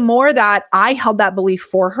 but the more that I held that belief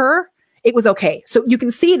for her, it was okay. So you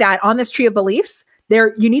can see that on this tree of beliefs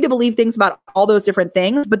there, you need to believe things about all those different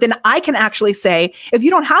things. But then I can actually say, if you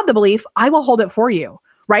don't have the belief, I will hold it for you.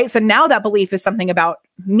 Right. So now that belief is something about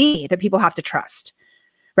me that people have to trust.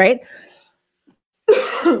 Right.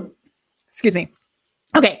 Excuse me.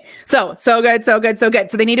 Okay. So good. So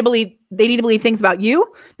they need to believe things about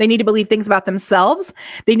you. They need to believe things about themselves.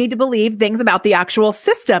 They need to believe things about the actual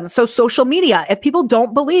system. So social media, if people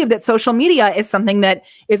don't believe that social media is something that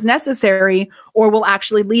is necessary or will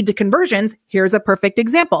actually lead to conversions, here's a perfect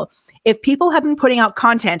example. If people have been putting out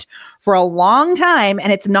content for a long time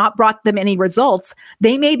and it's not brought them any results,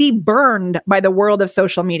 they may be burned by the world of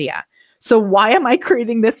social media. So why am I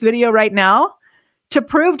creating this video right now? To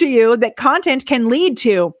prove to you that content can lead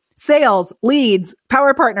to sales, leads,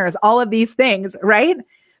 power partners, all of these things, right?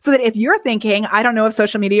 So that if you're thinking, I don't know if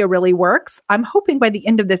social media really works, I'm hoping by the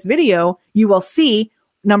end of this video, you will see,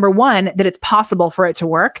 number one, that it's possible for it to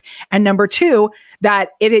work. And number two,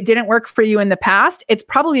 that if it didn't work for you in the past, it's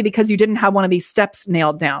probably because you didn't have one of these steps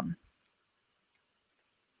nailed down.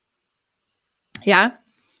 Yeah?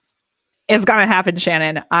 It's going to happen,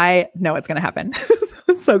 Shannon. I know it's going to happen.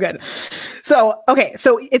 So good. So, okay.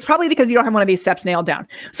 So it's probably because you don't have one of these steps nailed down.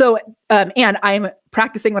 So, and I'm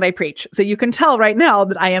practicing what I preach. So you can tell right now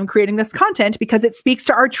that I am creating this content because it speaks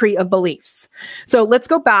to our tree of beliefs. So let's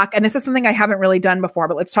go back. And this is something I haven't really done before,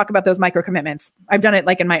 but let's talk about those micro commitments. I've done it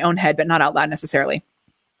like in my own head, but not out loud necessarily.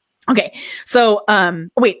 Okay. So,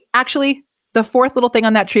 wait, actually the fourth little thing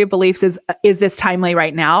on that tree of beliefs is this timely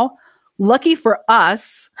right now? Lucky for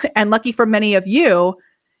us and lucky for many of you,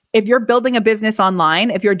 if you're building a business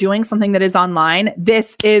online, if you're doing something that is online,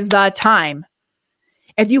 this is the time.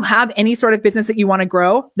 If you have any sort of business that you want to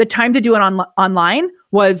grow, the time to do it online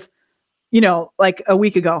was, like a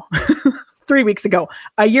week ago, 3 weeks ago,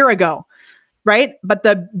 a year ago, right? But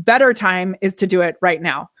the better time is to do it right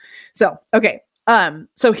now. So, okay. So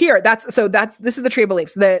this is the tree of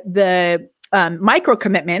beliefs. The micro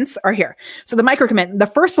commitments are here. So the micro commit, the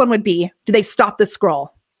first one would be, do they stop the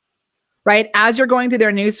scroll? Right? As you're going through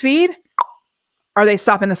their newsfeed, are they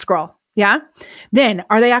stopping the scroll? Yeah. Then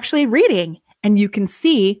are they actually reading? And you can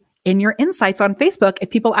see in your insights on Facebook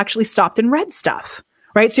if people actually stopped and read stuff,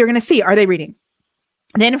 right? So you're going to see, are they reading?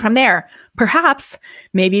 Then from there, perhaps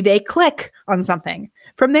maybe they click on something.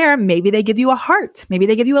 From there, maybe they give you a heart. Maybe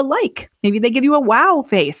they give you a like. Maybe they give you a wow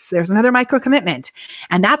face. There's another micro commitment.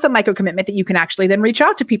 And that's a micro commitment that you can actually then reach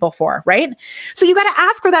out to people for, right? So you got to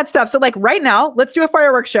ask for that stuff. So like right now, let's do a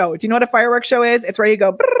fireworks show. Do you know what a fireworks show is? It's where you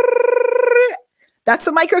go, that's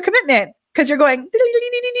the micro commitment because you're going,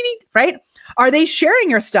 right? Are they sharing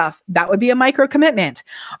your stuff? That would be a micro commitment.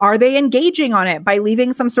 Are they engaging on it by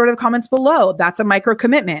leaving some sort of comments below? That's a micro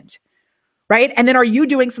commitment. Right? And then are you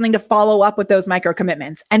doing something to follow up with those micro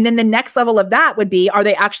commitments? And then the next level of that would be, are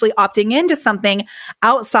they actually opting into something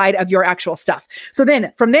outside of your actual stuff? So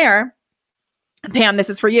then from there, Pam, this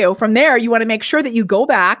is for you. From there, you want to make sure that you go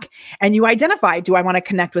back and you identify, do I want to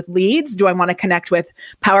connect with leads? Do I want to connect with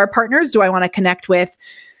power partners? Do I want to connect with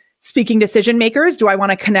speaking decision makers? Do I want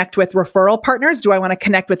to connect with referral partners? Do I want to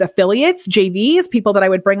connect with affiliates, JVs, people that I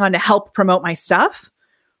would bring on to help promote my stuff?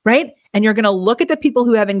 Right? And you're going to look at the people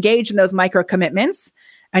who have engaged in those micro commitments,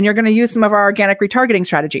 and you're going to use some of our organic retargeting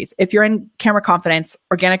strategies. If you're in Camera Confidence,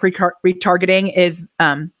 organic retargeting is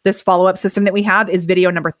this follow-up system that we have is video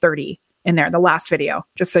number 30 in there, the last video,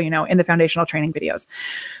 just so you know, in the foundational training videos.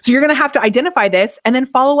 So you're going to have to identify this and then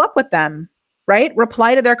follow up with them, right?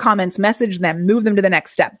 Reply to their comments, message them, move them to the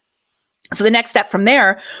next step. So the next step from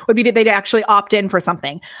there would be that they'd actually opt in for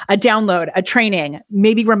something, a download, a training,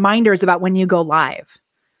 maybe reminders about when you go live.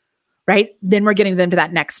 Right? Then we're getting them to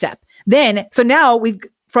that next step. Then, so now we've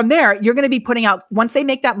from there, you're going to be putting out, once they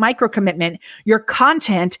make that micro commitment, your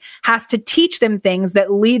content has to teach them things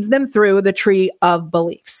that leads them through the tree of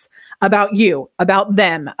beliefs about you, about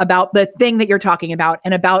them, about the thing that you're talking about,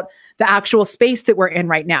 and about the actual space that we're in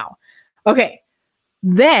right now. Okay.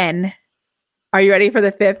 Then, are you ready for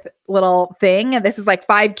the fifth little thing? And this is like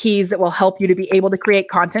 5 keys that will help you to be able to create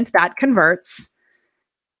content that converts.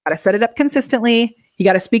 Got to set it up consistently. You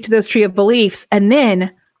got to speak to those tree of beliefs. And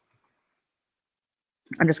then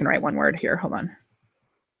I'm just going to write one word here. Hold on.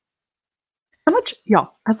 How much,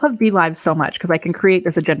 y'all, I love BeLive so much because I can create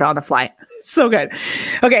this agenda on the fly. So good.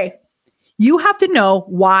 Okay. You have to know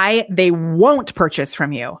why they won't purchase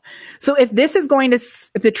from you. So if this is going to,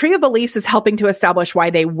 if the tree of beliefs is helping to establish why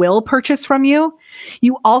they will purchase from you,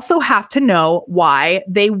 you also have to know why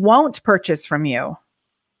they won't purchase from you.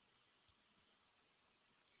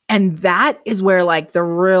 And that is where like the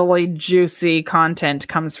really juicy content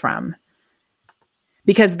comes from.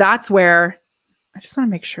 Because that's where, I just want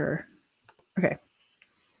to make sure. Okay.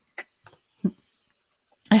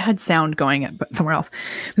 I had sound going somewhere else.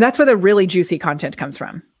 That's where the really juicy content comes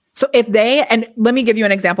from. So if they, and let me give you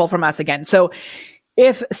an example from us again. So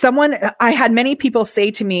if someone, I had many people say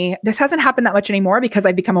to me, this hasn't happened that much anymore because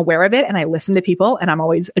I've become aware of it and I listen to people and I'm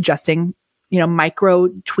always adjusting, micro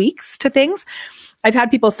tweaks to things. I've had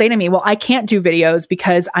people say to me, well, I can't do videos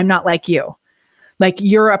because I'm not like you. Like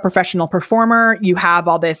you're a professional performer. You have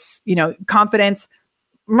all this, confidence.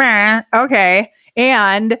 Okay.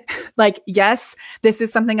 And like, yes, this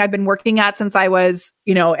is something I've been working at since I was,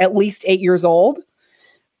 at least 8 years old.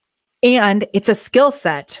 And it's a skill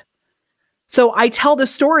set. So I tell the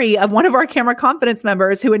story of one of our Camera Confidence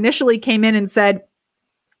members who initially came in and said,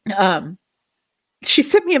 she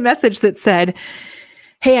sent me a message that said,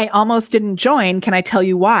 hey, I almost didn't join. Can I tell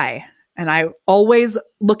you why? And I always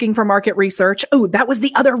looking for market research. Oh, that was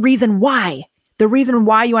the other reason why. The reason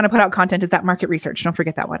why you want to put out content is that market research. Don't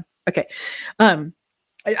forget that one. Okay. I'm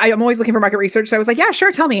always looking for market research. So I was like, yeah,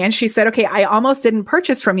 sure. Tell me. And she said, okay, I almost didn't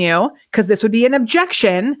purchase from you because this would be an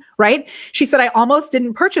objection, right? She said, I almost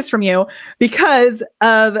didn't purchase from you because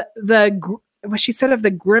of what she said of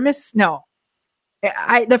the grimace. No,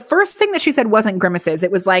 the first thing that she said wasn't grimaces.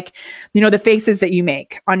 It was like, the faces that you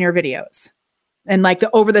make on your videos. And like the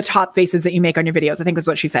over the top faces that you make on your videos, I think was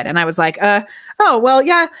what she said. And I was like, oh, well,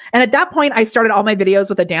 yeah. And at that point, I started all my videos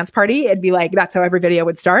with a dance party. It'd be like, that's how every video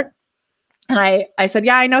would start. And I said,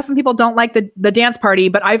 yeah, I know some people don't like the dance party,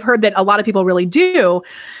 but I've heard that a lot of people really do.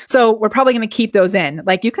 So we're probably going to keep those in.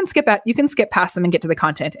 Like you can skip past them and get to the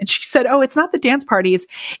content. And she said, oh, it's not the dance parties.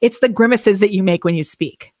 It's the grimaces that you make when you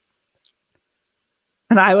speak.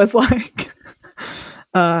 And I was like,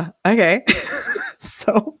 okay.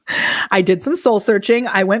 So I did some soul searching.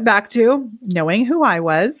 I went back to knowing who I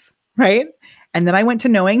was, right? And then I went to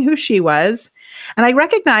knowing who she was. And I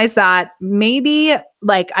recognized that maybe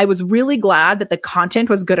like I was really glad that the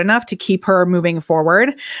content was good enough to keep her moving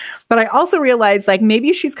forward. But I also realized like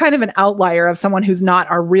maybe she's kind of an outlier of someone who's not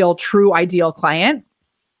our real true ideal client.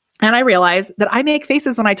 And I realized that I make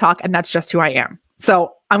faces when I talk and that's just who I am.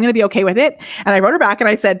 So I'm going to be okay with it. And I wrote her back and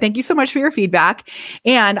I said, thank you so much for your feedback.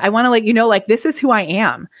 And I want to let you know, like, this is who I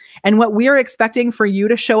am. And what we're expecting for you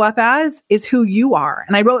to show up as is who you are.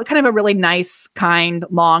 And I wrote kind of a really nice, kind,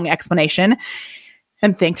 long explanation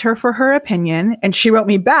and thanked her for her opinion. And she wrote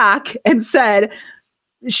me back and said,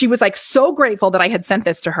 she was like so grateful that I had sent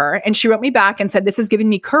this to her. And she wrote me back and said, this has given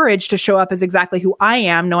me courage to show up as exactly who I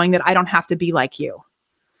am, knowing that I don't have to be like you.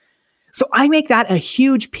 So I make that a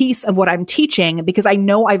huge piece of what I'm teaching because I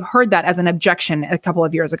know I've heard that as an objection a couple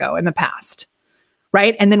of years ago in the past,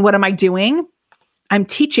 right? And then what am I doing? I'm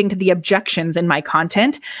teaching to the objections in my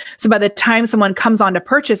content. So by the time someone comes on to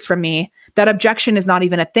purchase from me, that objection is not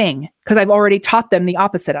even a thing because I've already taught them the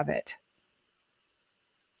opposite of it,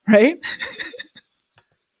 right?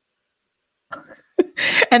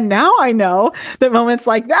 And now I know that moments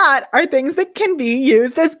like that are things that can be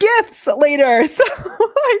used as gifts later. So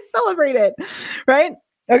I celebrate it, right?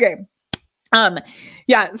 Okay.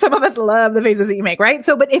 Yeah, some of us love the faces that you make, right?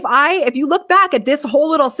 So, but if you look back at this whole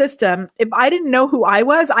little system, if I didn't know who I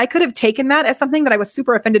was, I could have taken that as something that I was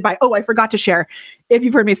super offended by. Oh, I forgot to share. If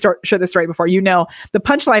you've heard me share this story before, you know the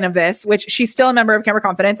punchline of this, which she's still a member of Camera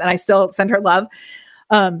Confidence and I still send her love.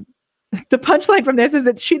 The punchline from this is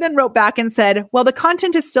that she then wrote back and said, well, the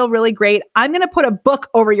content is still really great. I'm going to put a book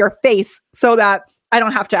over your face so that I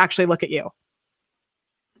don't have to actually look at you.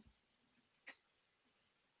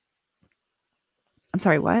 I'm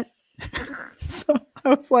sorry, what? So I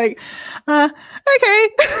was like, okay.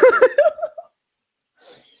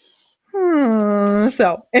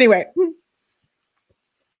 So anyway,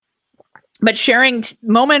 But sharing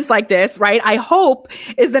moments like this, right, I hope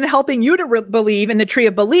is then helping you to believe in the tree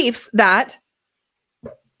of beliefs that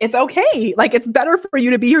it's okay. Like, it's better for you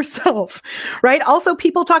to be yourself, right? Also,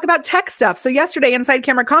 people talk about tech stuff. So yesterday, Inside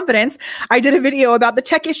Camera Confidence, I did a video about the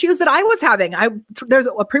tech issues that I was having. There's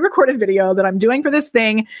a pre-recorded video that I'm doing for this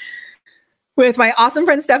thing with my awesome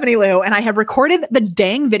friend Stephanie Liu, and I have recorded the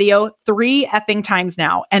dang video 3 effing times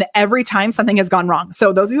now, and every time something has gone wrong.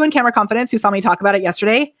 So those of you in Camera Confidence who saw me talk about it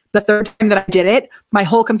yesterday, the 3rd time that I did it, my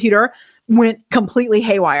whole computer went completely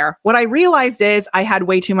haywire. What I realized is I had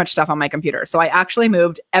way too much stuff on my computer. So I actually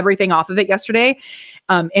moved everything off of it yesterday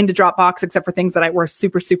into Dropbox, except for things that were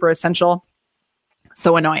super, super essential.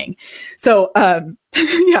 So annoying. So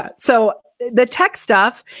yeah, so the tech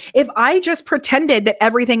stuff, if I just pretended that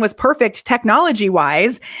everything was perfect technology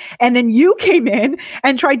wise, and then you came in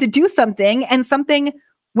and tried to do something and something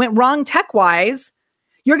went wrong tech wise,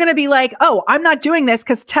 you're going to be like, oh, I'm not doing this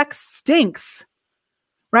because tech stinks,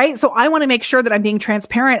 right? So I want to make sure that I'm being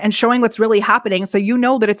transparent and showing what's really happening so you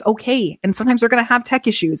know that it's okay. And sometimes we're going to have tech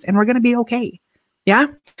issues and we're going to be okay. Yeah.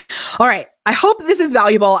 All right. I hope this is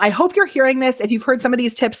valuable. I hope you're hearing this. If you've heard some of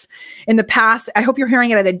these tips in the past, I hope you're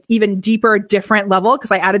hearing it at an even deeper, different level,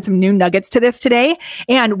 because I added some new nuggets to this today.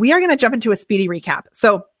 And we are going to jump into a speedy recap.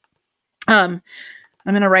 So I'm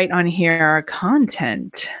going to write on here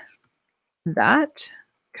content that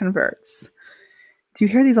converts. Do you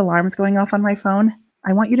hear these alarms going off on my phone?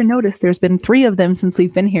 I want you to notice there's been 3 of them since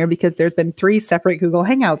we've been here, because there's been 3 separate Google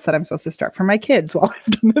Hangouts that I'm supposed to start for my kids while I've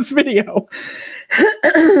done this video.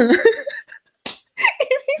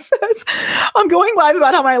 Amy says, I'm going live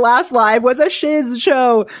about how my last live was a shiz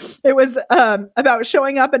show. It was about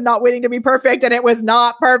showing up and not waiting to be perfect, and it was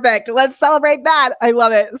not perfect. Let's celebrate that. I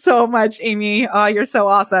love it so much, Amy. Oh, you're so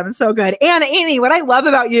awesome. So good. And Amy, what I love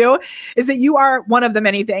about you is that you are one of the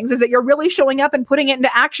many things, is that you're really showing up and putting it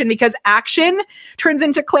into action, because action turns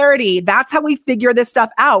into clarity. That's how we figure this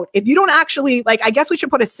stuff out. If you don't actually, like, I guess we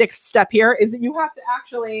should put a 6th step here, is that you have to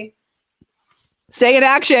actually stay in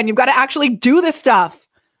action. You've got to actually do this stuff,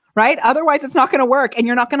 right? Otherwise, it's not going to work and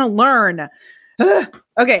you're not going to learn.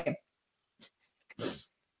 Okay. Oh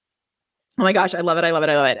my gosh, I love it. I love it.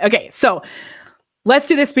 I love it. Okay, so let's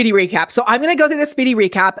do this speedy recap. So I'm going to go through this speedy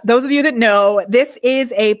recap. Those of you that know, this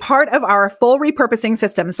is a part of our full repurposing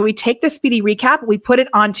system. So we take the speedy recap, we put it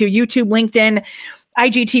onto YouTube, LinkedIn,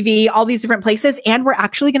 IGTV, all these different places, and we're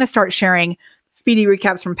actually going to start sharing speedy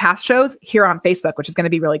recaps from past shows here on Facebook, which is going to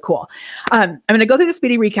be really cool. I'm going to go through the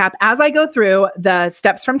speedy recap. As I go through the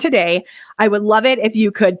steps from today, I would love it if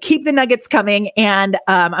you could keep the nuggets coming, and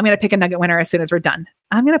I'm going to pick a nugget winner as soon as we're done.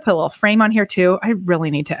 I'm going to put a little frame on here too. I really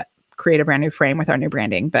need to create a brand new frame with our new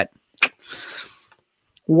branding, but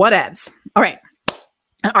whatevs. All right.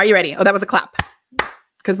 Are you ready? Oh, that was a clap,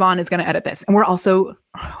 because Vaughn is going to edit this. And we're also,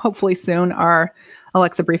 hopefully soon, our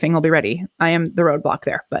Alexa briefing will be ready. I am the roadblock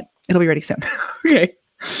there, but it'll be ready soon. Okay.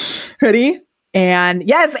 Ready? And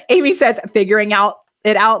yes, Amy says, figuring out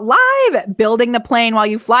live, building the plane while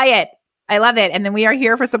you fly it. I love it. And then we are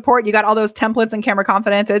here for support. You got all those templates and Camera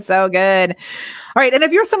Confidence. It's so good. All right. And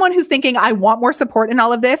if you're someone who's thinking, I want more support in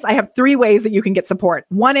all of this, I have 3 ways that you can get support.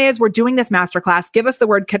 One is we're doing this masterclass. Give us the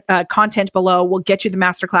word content below. We'll get you the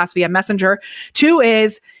masterclass via Messenger. 2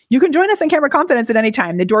 is you can join us in Camera Confidence at any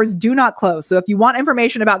time. The doors do not close. So if you want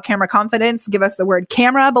information about Camera Confidence, give us the word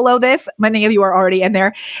camera below this. Many of you are already in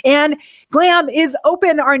there. And Glam is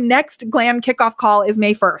open. Our next Glam kickoff call is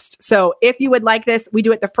May 1st. So if you would like this, we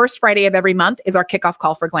do it the first Friday of every month is our kickoff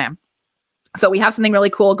call for Glam. So we have something really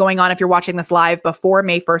cool going on. If you're watching this live before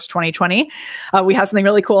May 1st, 2020, we have something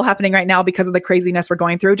really cool happening right now because of the craziness we're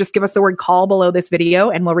going through. Just give us the word call below this video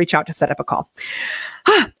and we'll reach out to set up a call.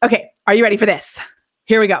 Okay. Are you ready for this?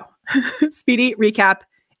 Here we go. Speedy recap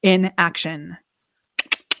in action.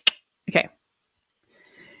 Okay.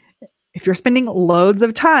 If you're spending loads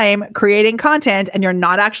of time creating content and you're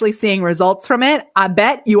not actually seeing results from it, I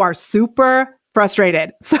bet you are super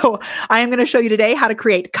frustrated. So I am going to show you today how to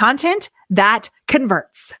create content that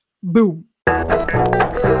converts. Boom.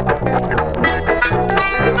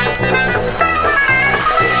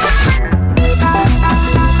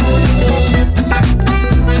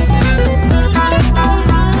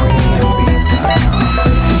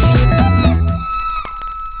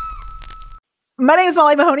 My name is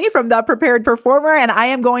Molly Mahoney from The Prepared Performer, and I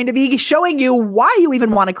am going to be showing you why you even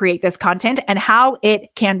want to create this content and how it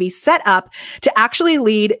can be set up to actually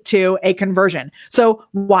lead to a conversion. So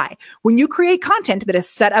why? When you create content that is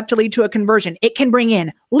set up to lead to a conversion, it can bring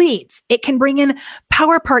in leads. It can bring in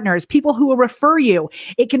power partners, people who will refer you.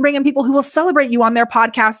 It can bring in people who will celebrate you on their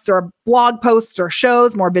podcasts or blog posts or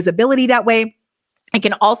shows, more visibility that way. It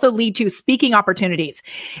can also lead to speaking opportunities.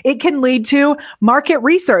 It can lead to market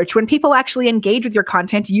research. When people actually engage with your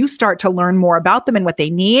content, you start to learn more about them and what they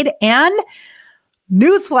need. And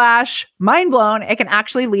newsflash, mind blown, it can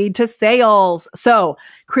actually lead to sales. So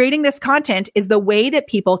creating this content is the way that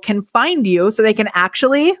people can find you so they can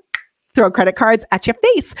actually throw credit cards at your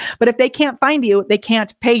face. But if they can't find you, they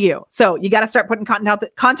can't pay you. So you got to start putting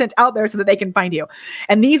content out there so that they can find you.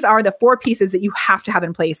 And these are the 4 pieces that you have to have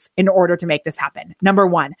in place in order to make this happen. Number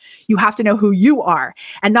 1, you have to know who you are.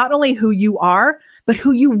 And not only who you are, but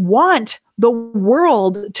who you want the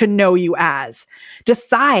world to know you as.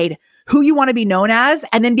 Decide who you want to be known as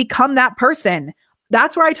and then become that person.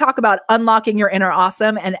 That's where I talk about unlocking your inner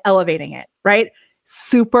awesome and elevating it, right?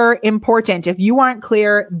 Super important. If you aren't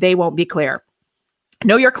clear, they won't be clear.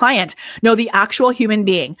 Know your client. Know the actual human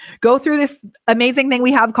being. Go through this amazing thing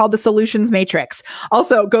we have called the solutions matrix.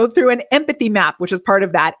 Also, go through an empathy map, which is part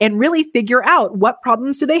of that, and really figure out what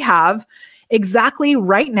problems do they have exactly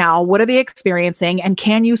right now. What are they experiencing? And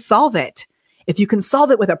can you solve it? If you can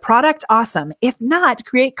solve it with a product, awesome. If not,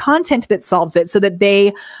 create content that solves it so that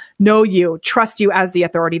they know you, trust you as the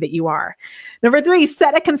authority that you are. Number 3,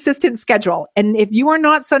 set a consistent schedule. And if you are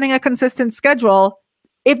not setting a consistent schedule,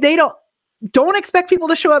 if they don't expect people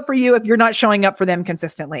to show up for you if you're not showing up for them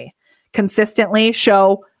consistently. Consistently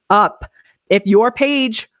show up. If your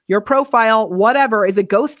page, your profile, whatever is a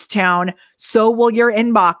ghost town, so will your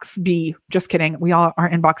inbox be. Just kidding. Our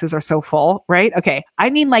inboxes are so full, right? Okay. I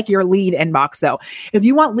mean like your lead inbox though. If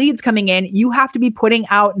you want leads coming in, you have to be putting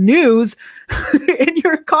out news in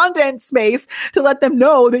your content space to let them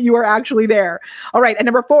know that you are actually there. All right. And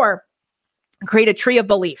number 4, create a tree of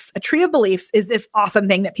beliefs. A tree of beliefs is this awesome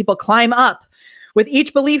thing that people climb up. With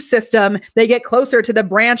each belief system, they get closer to the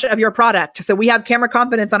branch of your product. So we have Camera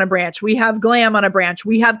Confidence on a branch. We have Glam on a branch.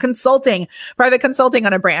 We have consulting, private consulting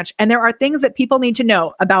on a branch. And there are things that people need to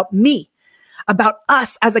know about me, about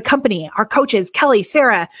us as a company, our coaches, Kelly,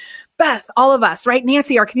 Sarah, Beth, all of us, right?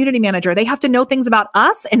 Nancy, our community manager. They have to know things about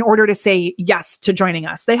us in order to say yes to joining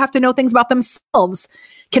us. They have to know things about themselves.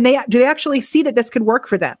 Do they actually see that this could work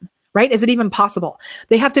for them? Right? Is it even possible?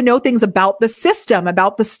 They have to know things about the system,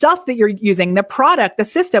 about the stuff that you're using, the product, the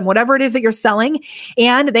system, whatever it is that you're selling.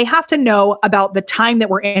 And they have to know about the time that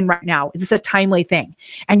we're in right now. Is this a timely thing?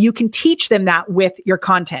 And you can teach them that with your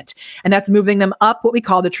content. And that's moving them up what we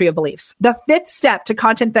call the tree of beliefs. The 5th step to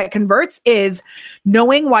content that converts is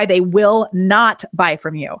knowing why they will not buy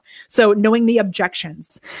from you. So knowing the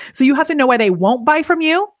objections. So you have to know why they won't buy from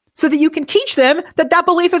you, so that you can teach them that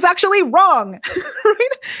belief is actually wrong, right?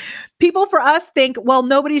 People for us think, well,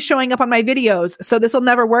 nobody's showing up on my videos, so this will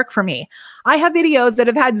never work for me. I have videos that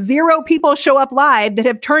have had 0 people show up live that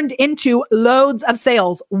have turned into loads of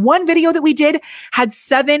sales. One video that we did had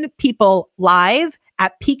 7 people live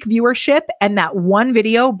at peak viewership, and that one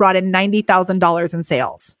video brought in $90,000 in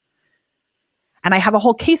sales. And I have a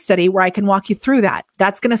whole case study where I can walk you through that.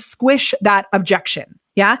 That's going to squish that objection.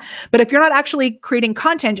 Yeah. But if you're not actually creating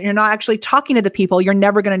content and you're not actually talking to the people, you're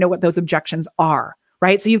never going to know what those objections are.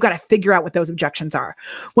 Right. So you've got to figure out what those objections are.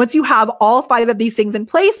 Once you have all 5 of these things in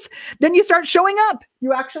place, then you start showing up.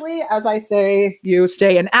 You actually, as I say, you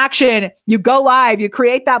stay in action, you go live, you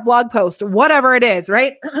create that blog post, whatever it is.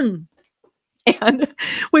 Right. And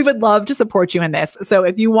we would love to support you in this. So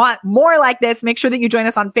if you want more like this, make sure that you join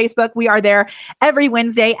us on Facebook. We are there every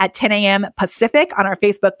Wednesday at 10 a.m. Pacific on our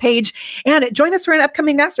Facebook page. And join us for an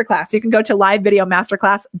upcoming masterclass. You can go to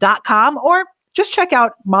livevideomasterclass.com or just check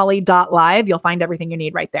out molly.live. You'll find everything you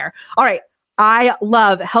need right there. All right. I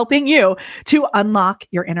love helping you to unlock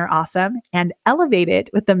your inner awesome and elevate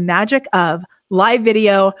it with the magic of live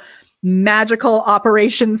video, magical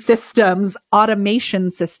automation systems,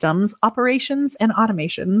 operations and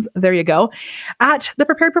automations. There you go. At The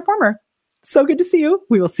Prepared Performer. So good to see you.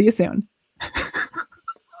 We will see you soon.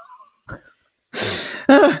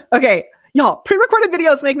 Okay. Y'all, pre-recorded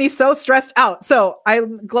videos make me so stressed out. So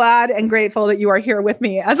I'm glad and grateful that you are here with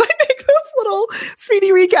me as I make those little speedy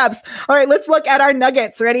recaps. All right, let's look at our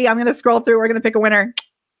nuggets. Ready? I'm going to scroll through. We're going to pick a winner.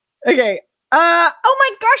 Okay. Oh my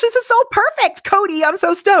gosh, this is so perfect, Cody. I'm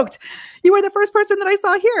so stoked. You were the first person that I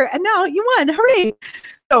saw here, and now you won. Hooray.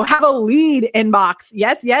 So have a lead inbox.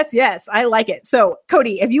 Yes. I like it. So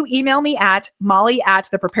Cody, if you email me at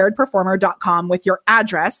molly@thepreparedperformer.com with your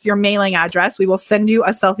address, your mailing address, we will send you a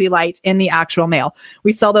selfie light in the actual mail.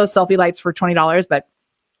 We sell those selfie lights for $20, but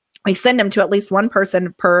we send them to at least one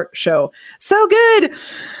person per show. So good.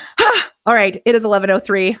 All right. It is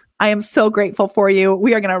 11:03. I am so grateful for you.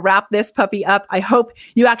 We are going to wrap this puppy up. I hope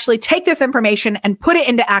you actually take this information and put it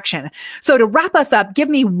into action. So to wrap us up, give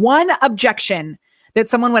me one objection that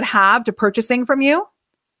someone would have to purchasing from you.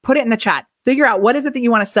 Put it in the chat. Figure out what is it that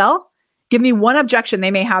you want to sell. Give me one objection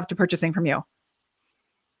they may have to purchasing from you.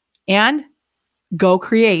 And go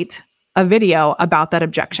create a video about that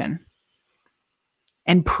objection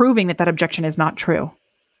and proving that that objection is not true.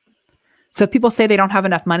 So if people say they don't have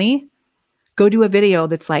enough money, go do a video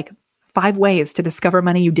that's like 5 ways to discover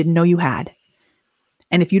money you didn't know you had.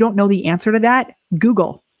 And if you don't know the answer to that,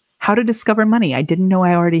 Google how to discover money I didn't know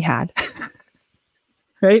I already had.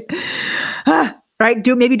 Right? Right?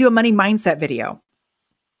 Maybe do a money mindset video.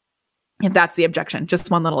 If that's the objection,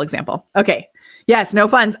 just one little example. Okay. Yes, no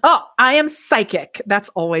funds. Oh, I am psychic. That's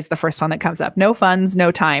always the first one that comes up. No funds,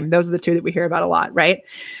 no time. Those are the 2 that we hear about a lot, right?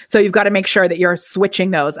 So you've got to make sure that you're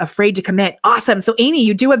switching those. Afraid to commit. Awesome. So Amy,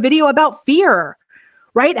 you do a video about fear,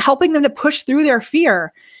 right? Helping them to push through their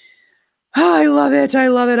fear. Oh, I love it. I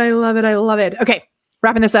love it. I love it. I love it. Okay.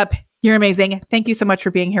 Wrapping this up. You're amazing. Thank you so much for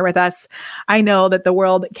being here with us. I know that the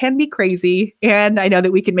world can be crazy, and I know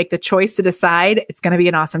that we can make the choice to decide it's going to be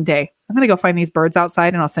an awesome day. I'm going to go find these birds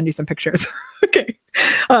outside and I'll send you some pictures. Okay.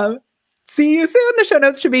 See you soon. The show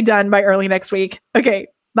notes should be done by early next week. Okay.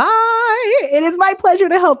 Bye. It is my pleasure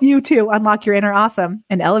to help you to unlock your inner awesome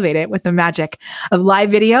and elevate it with the magic of live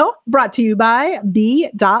video, brought to you by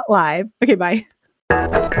B.Live. Okay. Bye.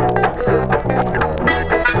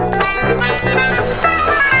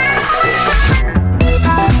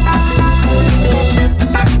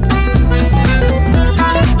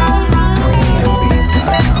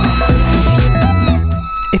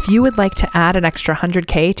 If you would like to add an extra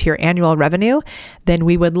 $100K to your annual revenue, then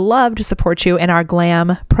we would love to support you in our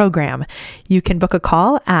GLAM program. You can book a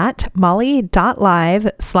call at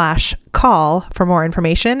molly.live/call for more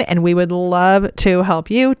information, and we would love to help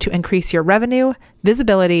you to increase your revenue,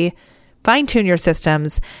 visibility, fine-tune your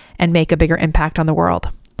systems, and make a bigger impact on the world.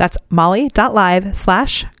 That's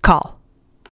molly.live/call.